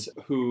friend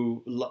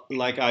who,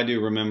 like I do,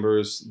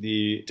 remembers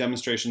the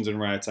demonstrations and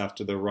riots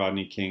after the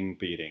Rodney King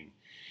beating.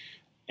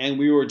 And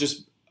we were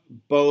just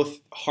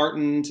both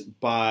heartened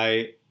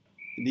by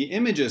the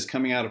images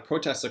coming out of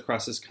protests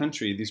across this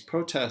country. These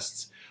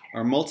protests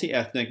are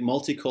multi-ethnic,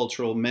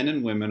 multicultural, men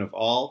and women of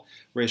all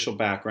racial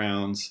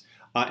backgrounds.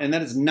 And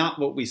that is not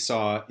what we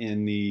saw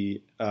in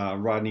the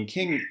Rodney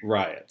King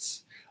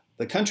riots.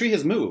 The country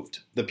has moved.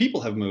 The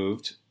people have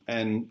moved.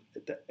 And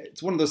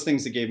it's one of those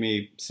things that gave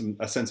me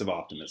a sense of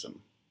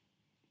optimism.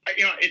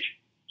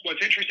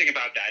 What's interesting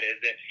about that is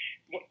that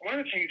one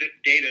of the things that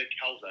data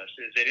tells us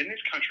is that in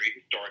this country,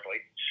 historically,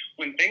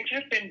 when things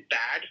have been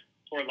bad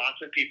for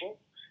lots of people,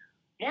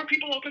 more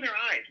people open their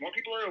eyes. More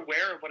people are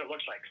aware of what it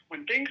looks like.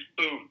 When things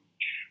boom,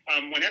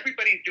 when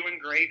everybody's doing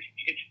great,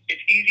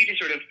 it's easy to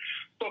sort of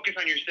focus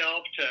on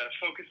yourself, to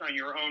focus on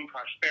your own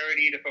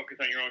prosperity, to focus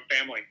on your own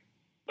family.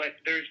 But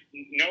there's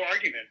no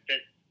argument that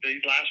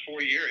these last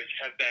 4 years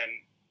have been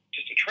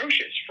just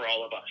atrocious for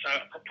all of us.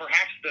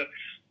 Perhaps the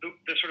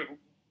sort of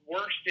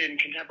worst in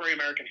contemporary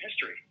American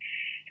history.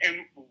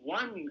 And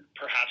one,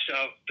 perhaps,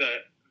 of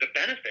the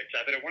benefits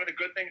of it, and one of the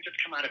good things that's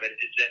come out of it,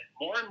 is that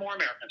more and more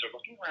Americans are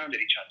looking around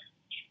at each other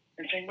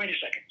and saying, wait a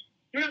second,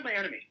 you're not my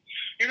enemy.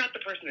 You're not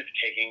the person that's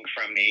taking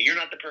from me. You're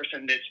not the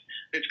person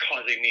that's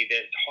causing me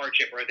this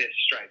hardship or this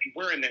strife.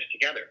 We're in this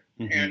together.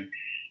 Mm-hmm. And,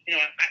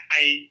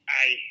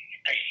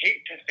 I hate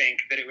to think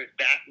that it was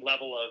that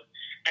level of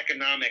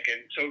economic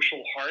and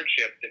social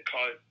hardship that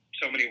caused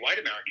so many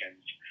white Americans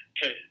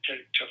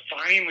to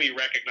finally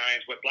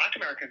recognize what Black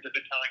Americans have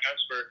been telling us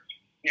for,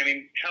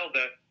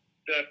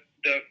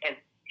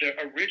 the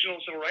original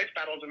civil rights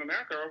battles in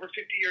America are over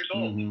 50 years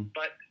old. Mm-hmm.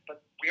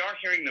 But we are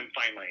hearing them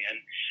finally, and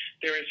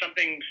there is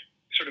something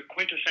sort of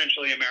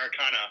quintessentially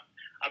Americana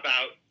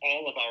about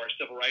all of our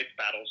civil rights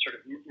battles sort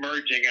of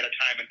merging at a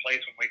time and place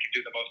when we can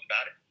do the most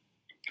about it.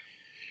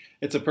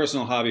 It's a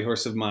personal hobby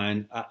horse of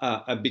mine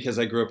because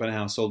I grew up in a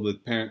household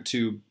with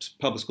two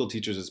public school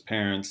teachers as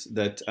parents.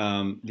 That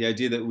the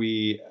idea that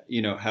we,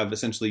 have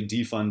essentially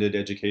defunded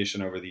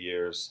education over the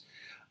years,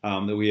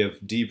 that we have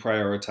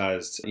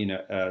deprioritized,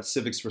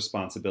 civics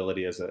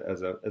responsibility as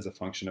a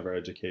function of our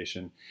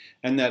education,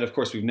 and that of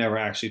course we've never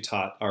actually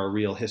taught our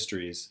real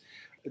histories.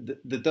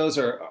 That those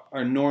are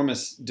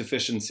enormous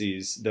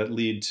deficiencies that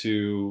lead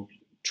to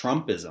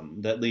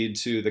Trumpism, that lead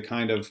to the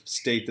kind of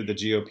state that the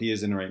GOP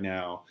is in right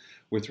now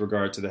with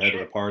regard to the head of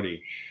the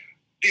party.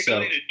 The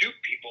ability to dupe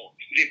people,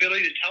 the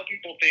ability to tell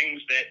people things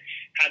that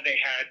had they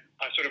had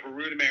a sort of a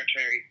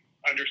rudimentary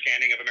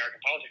understanding of American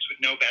politics would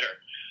know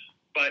better.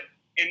 But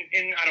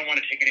I don't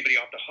want to take anybody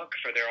off the hook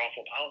for their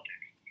awful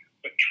politics.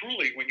 But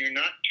truly, when you're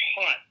not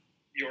taught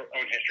your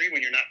own history,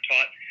 when you're not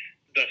taught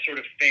the sort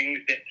of things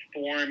that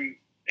form,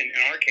 in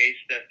our case,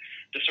 the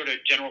sort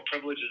of general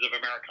privileges of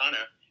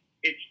Americana,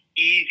 it's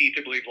easy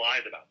to believe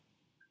lies about.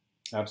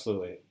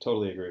 Absolutely.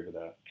 Totally agree with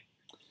that.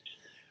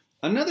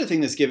 Another thing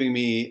that's giving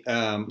me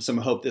some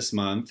hope this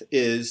month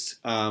is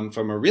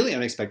from a really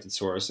unexpected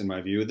source, in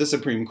my view, the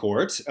Supreme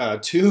Court.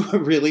 Two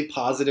really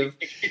positive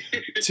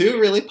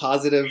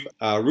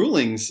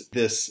rulings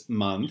this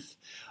month.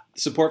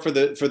 Support for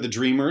the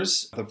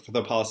Dreamers, for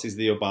the policies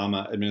the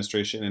Obama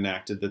administration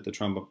enacted that the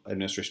Trump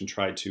administration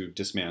tried to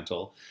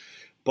dismantle.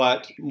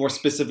 but more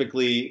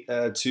specifically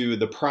to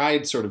the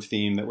pride sort of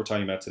theme that we're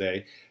talking about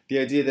today, the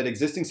idea that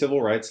existing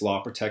civil rights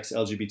law protects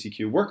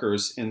LGBTQ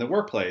workers in the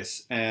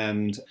workplace,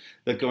 and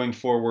that going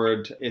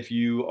forward, if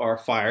you are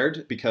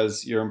fired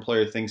because your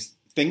employer thinks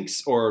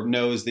or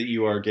knows that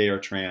you are gay or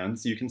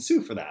trans, you can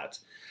sue for that.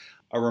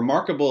 A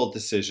remarkable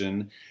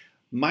decision.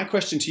 My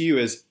question to you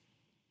is,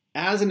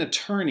 as an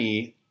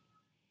attorney,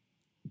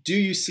 do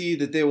you see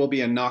that there will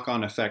be a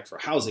knock-on effect for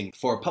housing,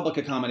 for public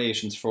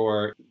accommodations,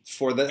 for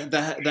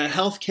the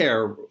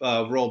healthcare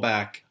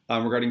rollback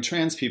regarding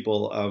trans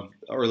people of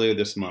earlier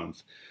this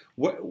month?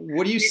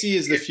 What do you see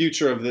as the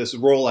future of this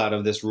rollout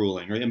of this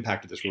ruling or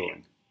impact of this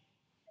ruling?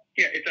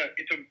 Yeah,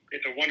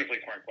 it's a wonderfully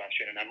smart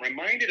question, and I'm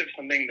reminded of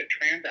something that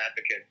trans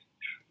advocates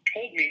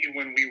told me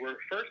when we were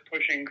first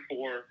pushing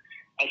for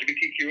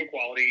LGBTQ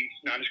equality,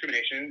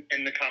 non-discrimination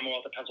in the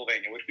Commonwealth of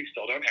Pennsylvania, which we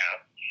still don't have.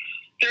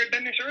 There had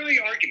been this early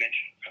argument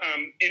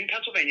in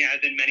Pennsylvania, as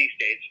in many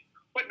states,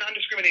 what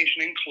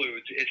non-discrimination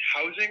includes is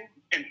housing,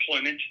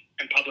 employment,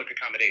 and public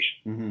accommodation.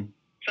 Mm-hmm.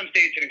 Some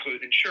states it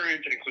includes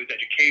insurance, it includes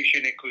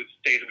education, it includes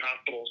stays in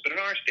hospitals, but in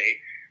our state,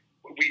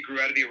 we grew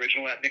out of the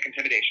original Ethnic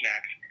Intimidation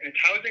Act, and it's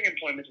housing,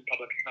 employment, and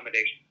public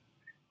accommodation.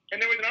 And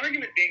there was an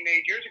argument being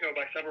made years ago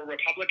by several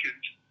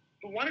Republicans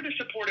who wanted to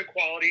support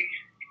equality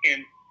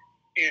in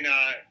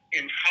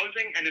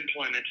housing and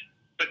employment,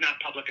 but not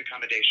public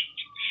accommodations.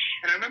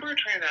 And I remember a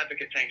trans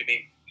advocate saying to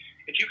me,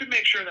 if you could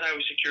make sure that I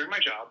was secure in my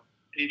job,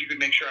 and if you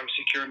could make sure I was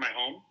secure in my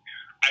home,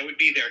 I would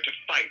be there to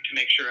fight to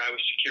make sure I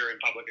was secure in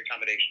public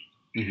accommodations.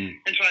 Mm-hmm.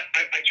 And so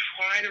I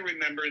try to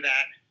remember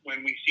that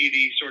when we see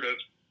these sort of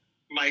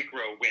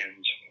micro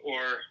wins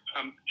or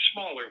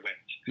smaller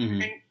wins.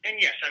 Mm-hmm. And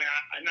yes, I mean,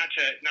 not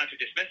to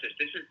dismiss this.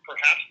 This is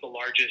perhaps the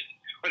largest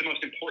or the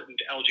most important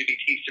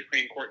LGBT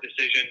Supreme Court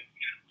decision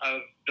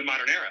of the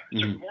modern era.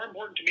 Mm-hmm. So more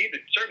important to me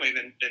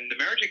than the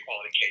marriage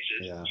equality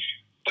cases. Yeah.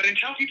 But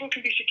until people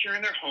can be secure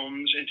in their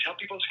homes, until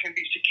people can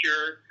be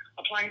secure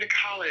applying to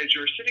college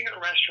or sitting at a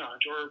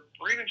restaurant or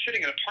even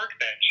sitting at a park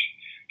bench,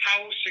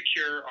 how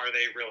secure are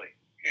they really?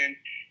 And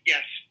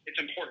yes, it's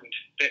important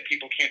that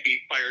people can't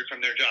be fired from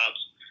their jobs.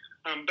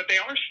 But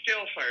they are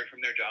still fired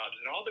from their jobs.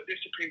 And all that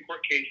this Supreme Court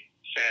case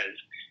says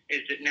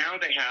is that now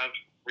they have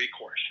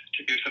recourse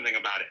to do something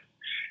about it.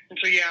 And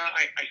so, yeah,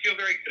 I feel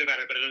very good about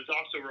it, but it is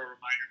also a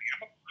reminder to me,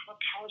 I'm a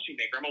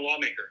policymaker, I'm a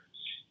lawmaker.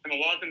 And the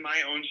laws in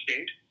my own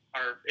state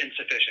are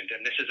insufficient.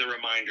 And this is a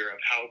reminder of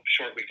how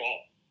short we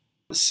fall.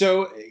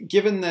 So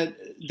given that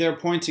they're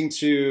pointing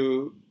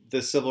to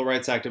the Civil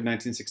Rights Act of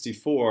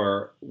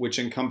 1964, which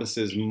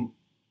encompasses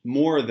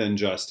more than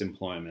just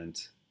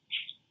employment,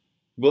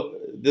 well,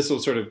 this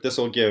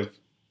will give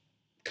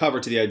cover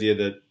to the idea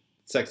that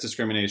sex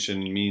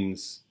discrimination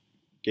means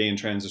gay and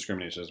trans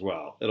discrimination as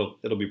well.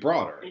 It'll be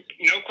broader.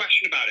 No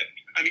question about it.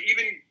 I mean,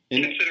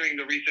 even considering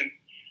the recent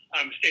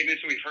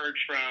statements that we've heard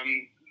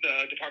from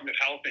the Department of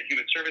Health and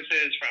Human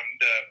Services, from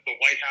the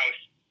White House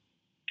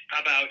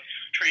about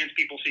trans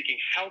people seeking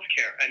health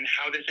care and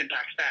how this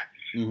impacts that.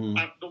 Mm-hmm.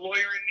 The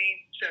lawyer in me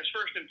says,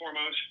 first and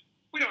foremost,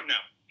 we don't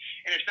know.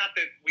 And it's not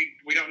that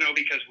we don't know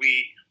because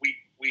we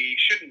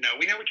shouldn't know.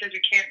 We know because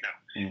we can't know.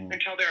 Mm-hmm.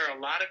 Until there are a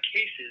lot of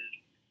cases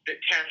that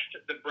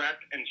test the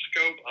breadth and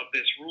scope of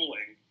this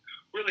ruling,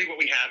 really what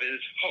we have is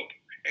hope.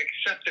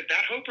 Except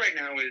that hope right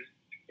now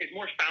is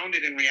more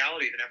founded in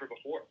reality than ever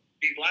before.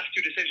 These last two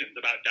decisions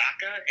about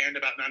DACA and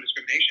about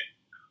non-discrimination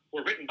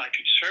were written by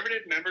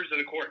conservative members of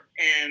the court.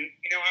 And,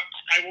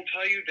 I will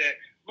tell you that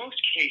most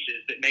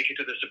cases that make it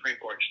to the Supreme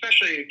Court,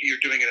 especially if you're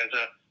doing it as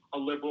a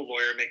liberal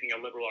lawyer making a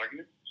liberal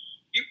argument,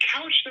 you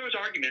couch those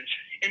arguments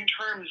in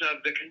terms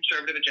of the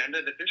conservative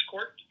agenda that this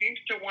court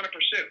seems to want to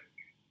pursue.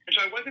 And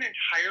so I wasn't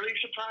entirely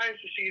surprised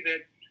to see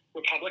that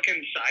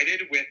Republicans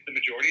sided with the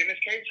majority in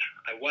this case.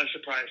 I was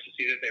surprised to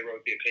see that they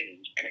wrote the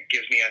opinions, and it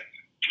gives me a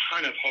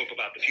ton of hope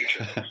about the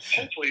future.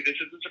 Hopefully this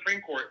is the Supreme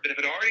Court that if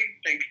it already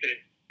thinks that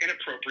it's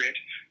inappropriate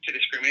to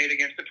discriminate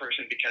against a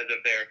person because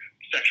of their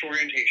sexual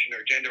orientation or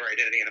gender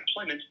identity and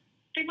employment,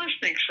 they must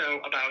think so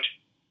about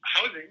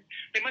housing.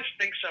 They must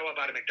think so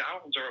about a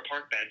McDonald's or a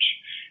park bench,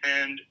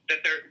 and that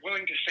they're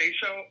willing to say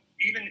so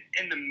even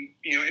in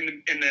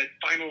the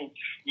final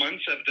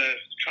months of the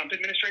Trump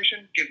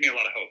administration gives me a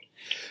lot of hope.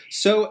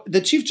 So the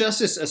Chief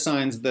Justice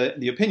assigns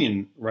the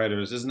opinion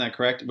writers, isn't that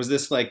correct? Was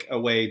this like a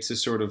way to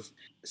sort of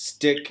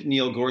stick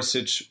Neil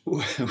Gorsuch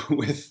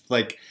with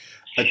like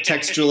a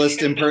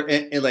textualist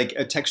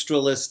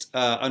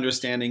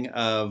understanding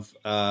of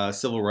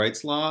civil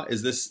rights law?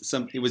 Is this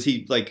was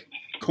he like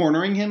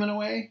cornering him in a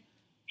way?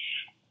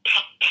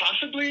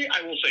 Possibly.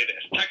 I will say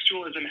this: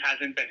 textualism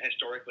hasn't been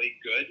historically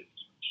good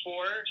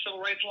for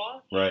civil rights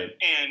law, right?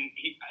 And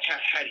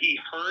had he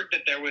heard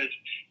that there was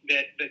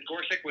that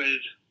Gorsuch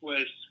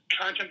was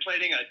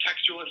contemplating a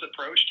textualist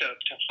approach to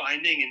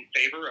finding in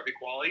favor of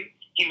equality,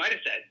 he might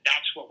have said,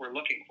 "That's what we're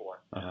looking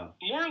for." Uh-huh.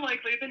 More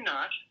likely than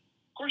not,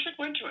 Gorsuch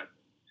went to him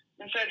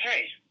and said,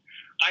 "Hey,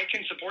 I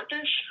can support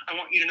this. I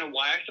want you to know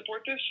why I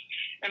support this."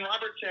 And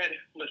Robert said,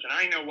 "Listen,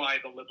 I know why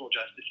the liberal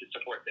justices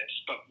support this,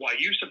 but why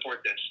you support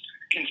this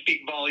can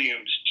speak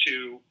volumes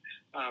to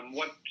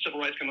what civil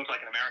rights can look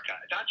like in America.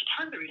 That's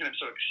part of the reason I'm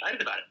so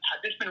excited about it. Had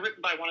this been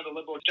written by one of the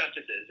liberal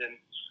justices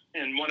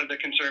and one of the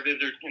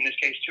conservatives, or in this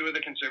case, two of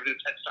the conservatives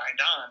had signed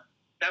on,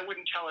 that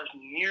wouldn't tell us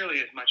nearly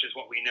as much as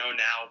what we know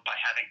now by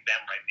having them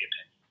write the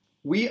opinion.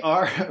 We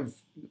are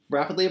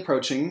rapidly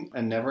approaching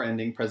a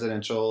never-ending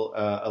presidential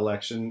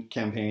election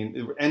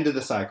campaign, end of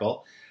the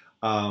cycle.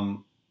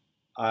 In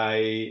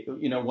my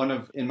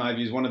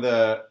views, one of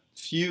the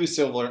few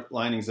silver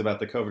linings about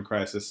the COVID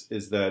crisis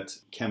is that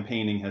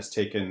campaigning has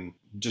taken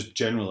just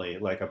generally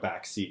like a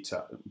backseat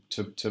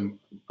to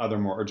other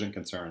more urgent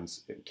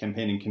concerns.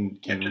 Campaigning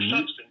can to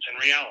substance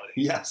and reality.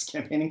 Yes,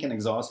 campaigning can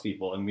exhaust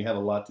people, and we have a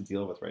lot to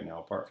deal with right now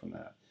apart from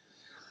that.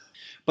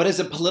 But as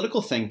a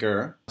political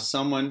thinker,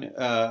 someone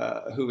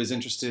who is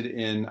interested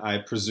in, I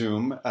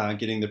presume,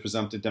 getting the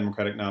presumptive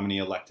Democratic nominee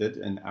elected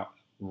and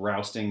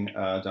rousting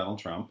Donald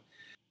Trump,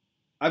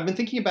 I've been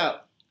thinking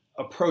about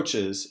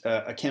approaches,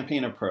 a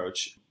campaign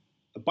approach.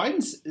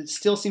 Biden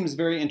still seems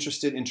very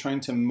interested in trying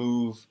to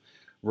move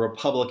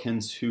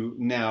Republicans who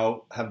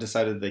now have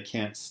decided they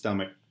can't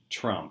stomach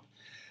Trump.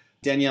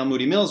 Danielle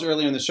Moodie-Mills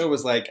earlier in the show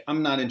was like,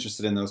 I'm not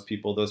interested in those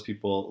people. Those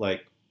people,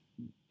 like,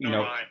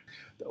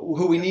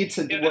 who we need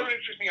to... Yeah, they don't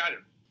interest me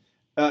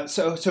either.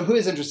 So who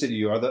is interested in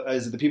you?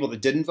 Is it the people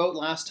that didn't vote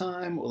last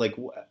time? Like,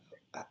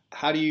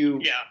 how do you...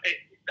 Yeah,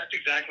 that's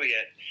exactly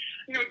it.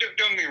 Don't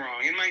get me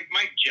wrong. In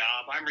my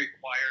job, I'm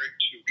required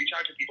to reach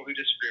out to people who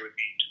disagree with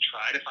me, to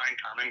try to find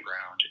common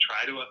ground, to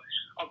try to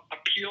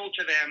appeal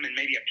to them and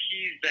maybe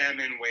appease them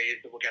in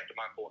ways that will get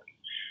them on board.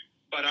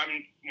 But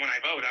when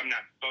I vote, I'm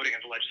not voting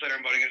as a legislator.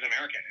 I'm voting as an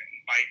American. And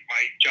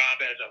my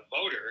job as a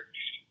voter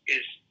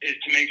is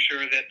to make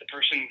sure that the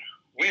person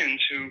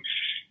wins who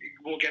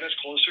will get us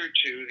closer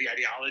to the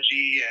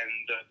ideology and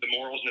the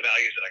morals and the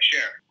values that I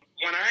share.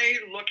 When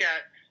I look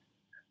at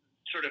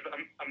sort of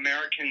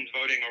Americans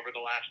voting over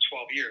the last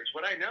 12 years,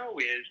 what I know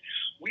is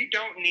we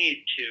don't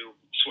need to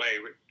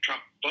sway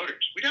Trump voters.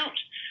 We don't.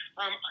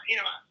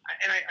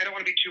 And I don't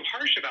want to be too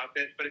harsh about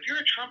this, but if you're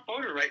a Trump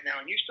voter right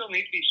now and you still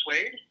need to be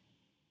swayed,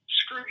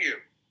 screw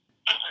you.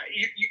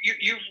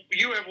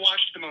 You have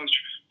watched the most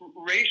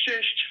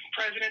racist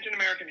president in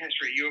American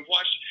history. You have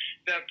watched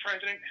the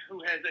president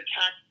who has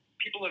attacked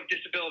people of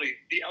disabilities,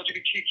 the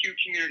LGBTQ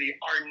community,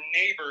 our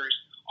neighbors,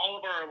 all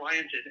of our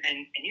alliances,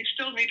 and you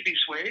still need to be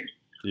swayed?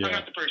 Yeah. I'm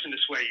not the person to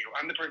sway you.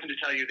 I'm the person to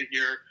tell you that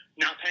you're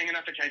not paying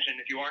enough attention.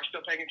 If you are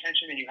still paying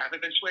attention and you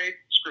haven't been swayed,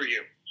 screw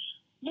you.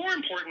 More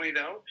importantly,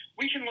 though,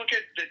 we can look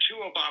at the two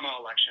Obama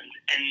elections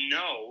and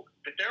know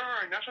that there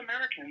are enough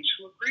Americans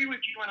who agree with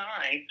you and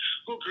I,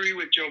 who agree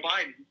with Joe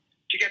Biden,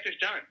 to get this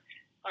done.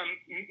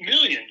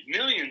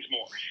 Millions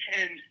more.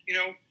 And,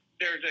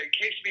 there's a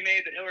case to be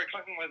made that Hillary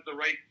Clinton was the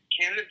right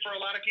candidate for a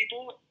lot of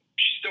people.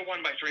 She still won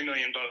by 3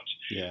 million votes.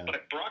 Yeah.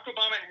 But Barack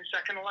Obama in his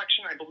second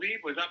election, I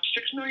believe, was up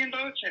 6 million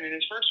votes, and in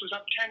his first was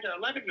up 10 to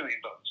 11 million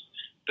votes.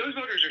 Those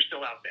voters are still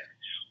out there.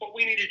 What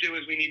we need to do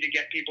is we need to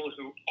get people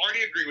who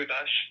already agree with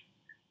us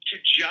to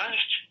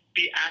just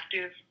be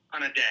active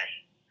on a day.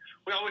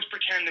 We always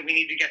pretend that we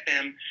need to get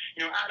them,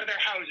 out of their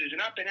houses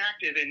and up and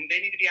active, and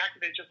they need to be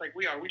activated just like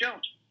we are. We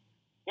don't.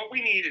 What we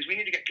need is we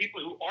need to get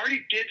people who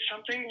already did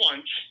something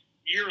once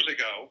years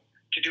ago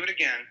to do it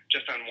again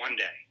just on one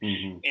day.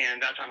 Mm-hmm.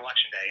 And that's on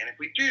Election Day. And if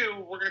we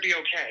do, we're going to be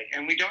okay.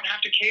 And we don't have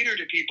to cater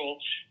to people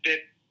that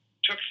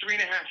took 3.5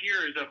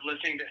 years of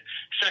listening to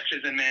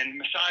sexism and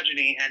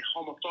misogyny and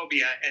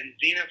homophobia and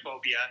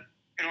xenophobia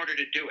in order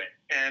to do it.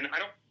 And I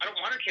don't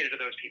want to cater to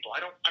those people.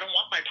 I don't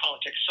want my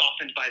politics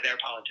softened by their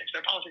politics.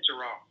 Their politics are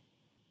wrong.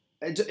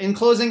 In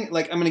closing,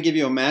 I'm going to give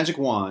you a magic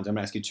wand. I'm going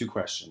to ask you two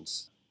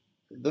questions.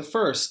 The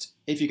first,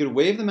 if you could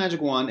wave the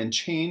magic wand and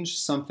change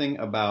something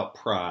about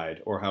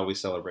Pride or how we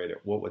celebrate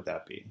it, what would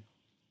that be?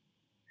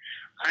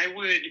 I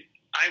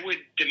would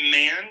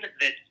demand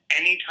that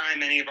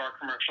anytime any of our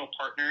commercial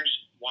partners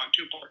want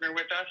to partner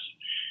with us,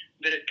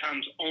 that it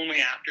comes only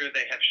after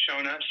they have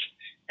shown us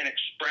and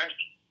expressed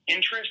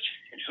interest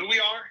in who we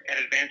are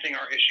and advancing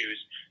our issues,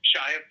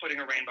 shy of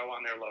putting a rainbow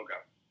on their logo.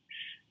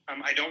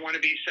 I don't want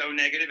to be so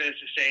negative as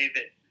to say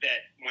that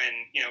when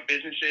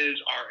businesses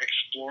are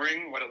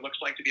exploring what it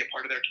looks like to be a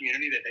part of their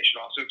community, that they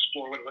should also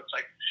explore what it looks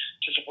like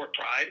to support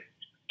Pride.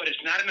 But it's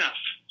not enough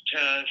to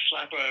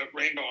slap a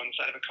rainbow on the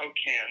side of a Coke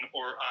can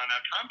or on a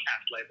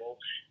Comcast label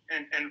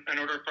and in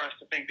order for us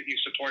to think that you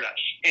support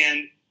us.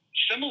 And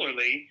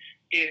similarly,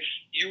 if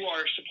you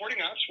are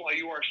supporting us while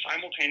you are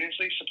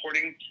simultaneously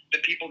supporting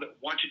the people that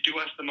want to do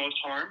us the most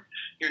harm,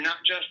 you're not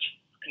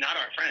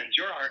our friends,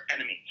 you're our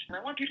enemies. And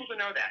I want people to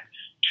know that.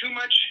 Too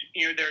much,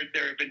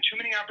 there have been too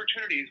many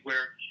opportunities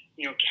where,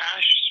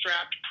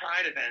 cash-strapped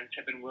Pride events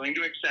have been willing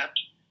to accept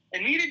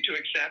and needed to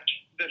accept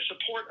the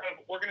support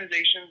of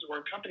organizations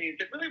or companies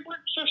that really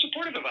weren't so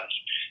supportive of us.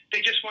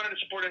 They just wanted to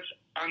support us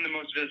on the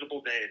most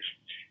visible days.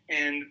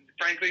 And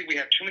frankly, we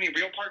have too many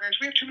real partners.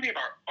 We have too many of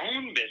our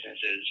own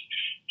businesses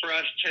for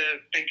us to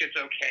think it's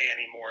okay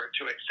anymore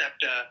to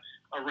accept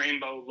a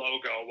rainbow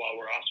logo while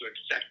we're also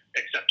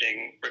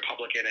accepting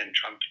Republican and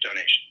Trump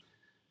donations.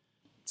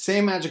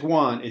 Same magic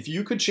wand. If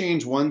you could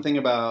change one thing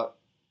about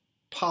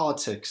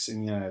politics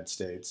in the United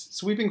States.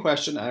 Sweeping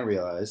question, I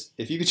realize.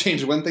 If you could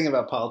change one thing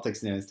about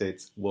politics in the United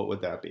States, what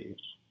would that be?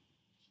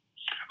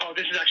 Oh,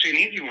 this is actually an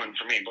easy one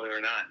for me, believe it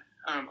or not.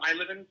 I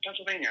live in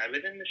Pennsylvania. I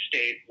live in the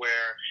state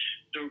where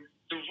the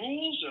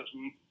rules of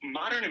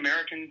modern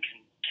American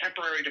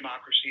contemporary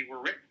democracy were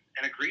written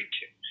and agreed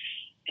to,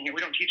 and yet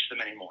we don't teach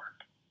them anymore.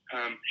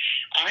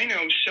 I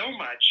know so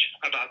much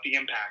about the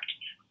impact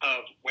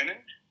of women,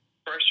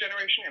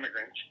 first-generation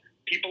immigrants,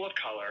 people of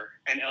color,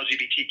 and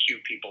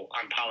LGBTQ people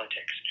on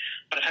politics.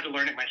 But I've had to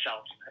learn it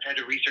myself. I've had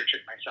to research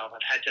it myself.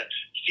 I've had to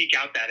seek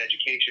out that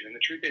education. And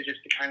the truth is, it's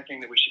the kind of thing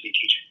that we should be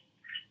teaching.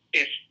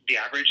 If the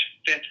average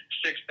 5th,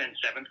 6th, and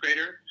 7th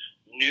grader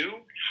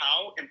knew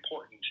how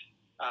important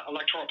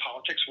electoral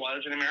politics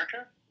was in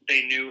America,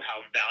 they knew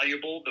how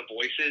valuable the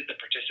voices that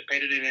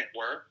participated in it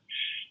were,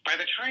 by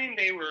the time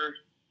they were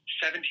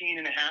 17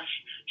 and a half,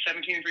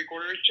 17 and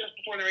 3/4, just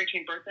before their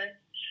 18th birthday,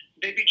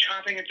 they'd be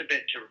chomping at the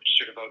bit to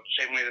register to vote,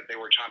 the same way that they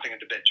were chomping at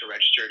the bit to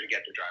register to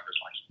get their driver's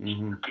license.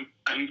 Mm-hmm.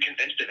 I'm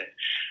convinced of it.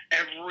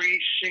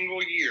 Every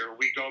single year,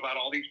 we go about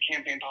all these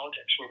campaign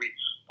politics where we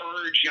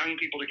urge young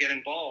people to get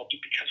involved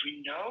because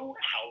we know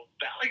how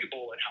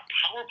valuable and how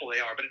powerful they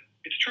are. But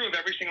it's true of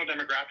every single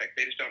demographic.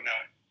 They just don't know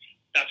it.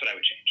 That's what I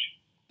would change.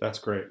 That's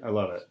great. I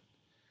love it.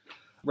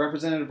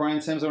 Representative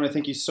Brian Sims, I want to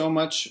thank you so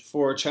much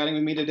for chatting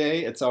with me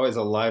today. It's always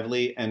a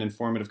lively and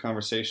informative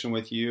conversation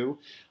with you.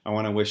 I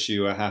want to wish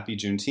you a happy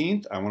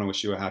Juneteenth. I want to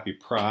wish you a happy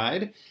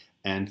Pride.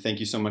 And thank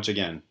you so much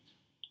again.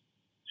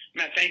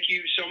 Matt, thank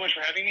you so much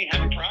for having me.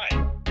 Happy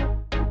Pride.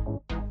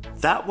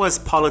 That was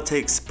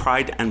Politics,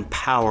 Pride, and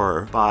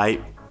Power by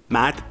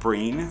Matt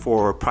Breen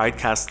for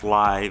PrideCast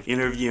Live,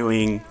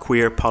 interviewing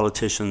queer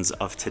politicians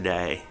of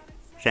today.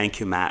 Thank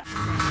you, Matt.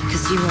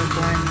 'Cause you were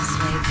born this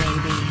way,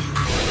 baby.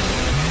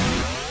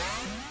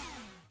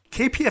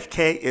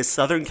 KPFK is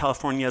Southern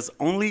California's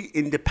only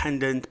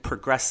independent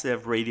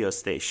progressive radio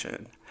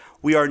station.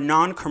 We are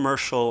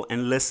non-commercial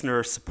and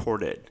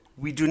listener-supported.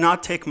 We do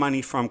not take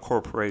money from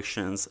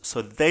corporations,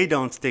 so they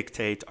don't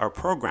dictate our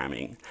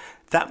programming.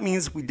 That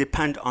means we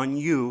depend on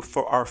you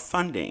for our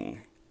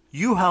funding.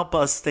 You help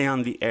us stay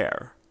on the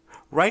air.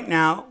 Right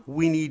now,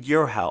 we need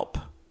your help.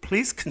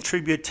 Please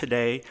contribute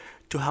today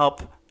to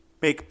help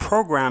make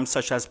programs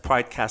such as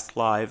PrideCast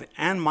Live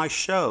and my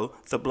show,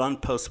 The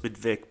Blunt Post with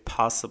Vic,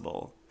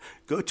 possible.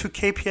 Go to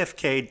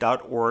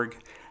kpfk.org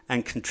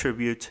and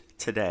contribute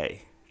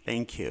today.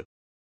 Thank you.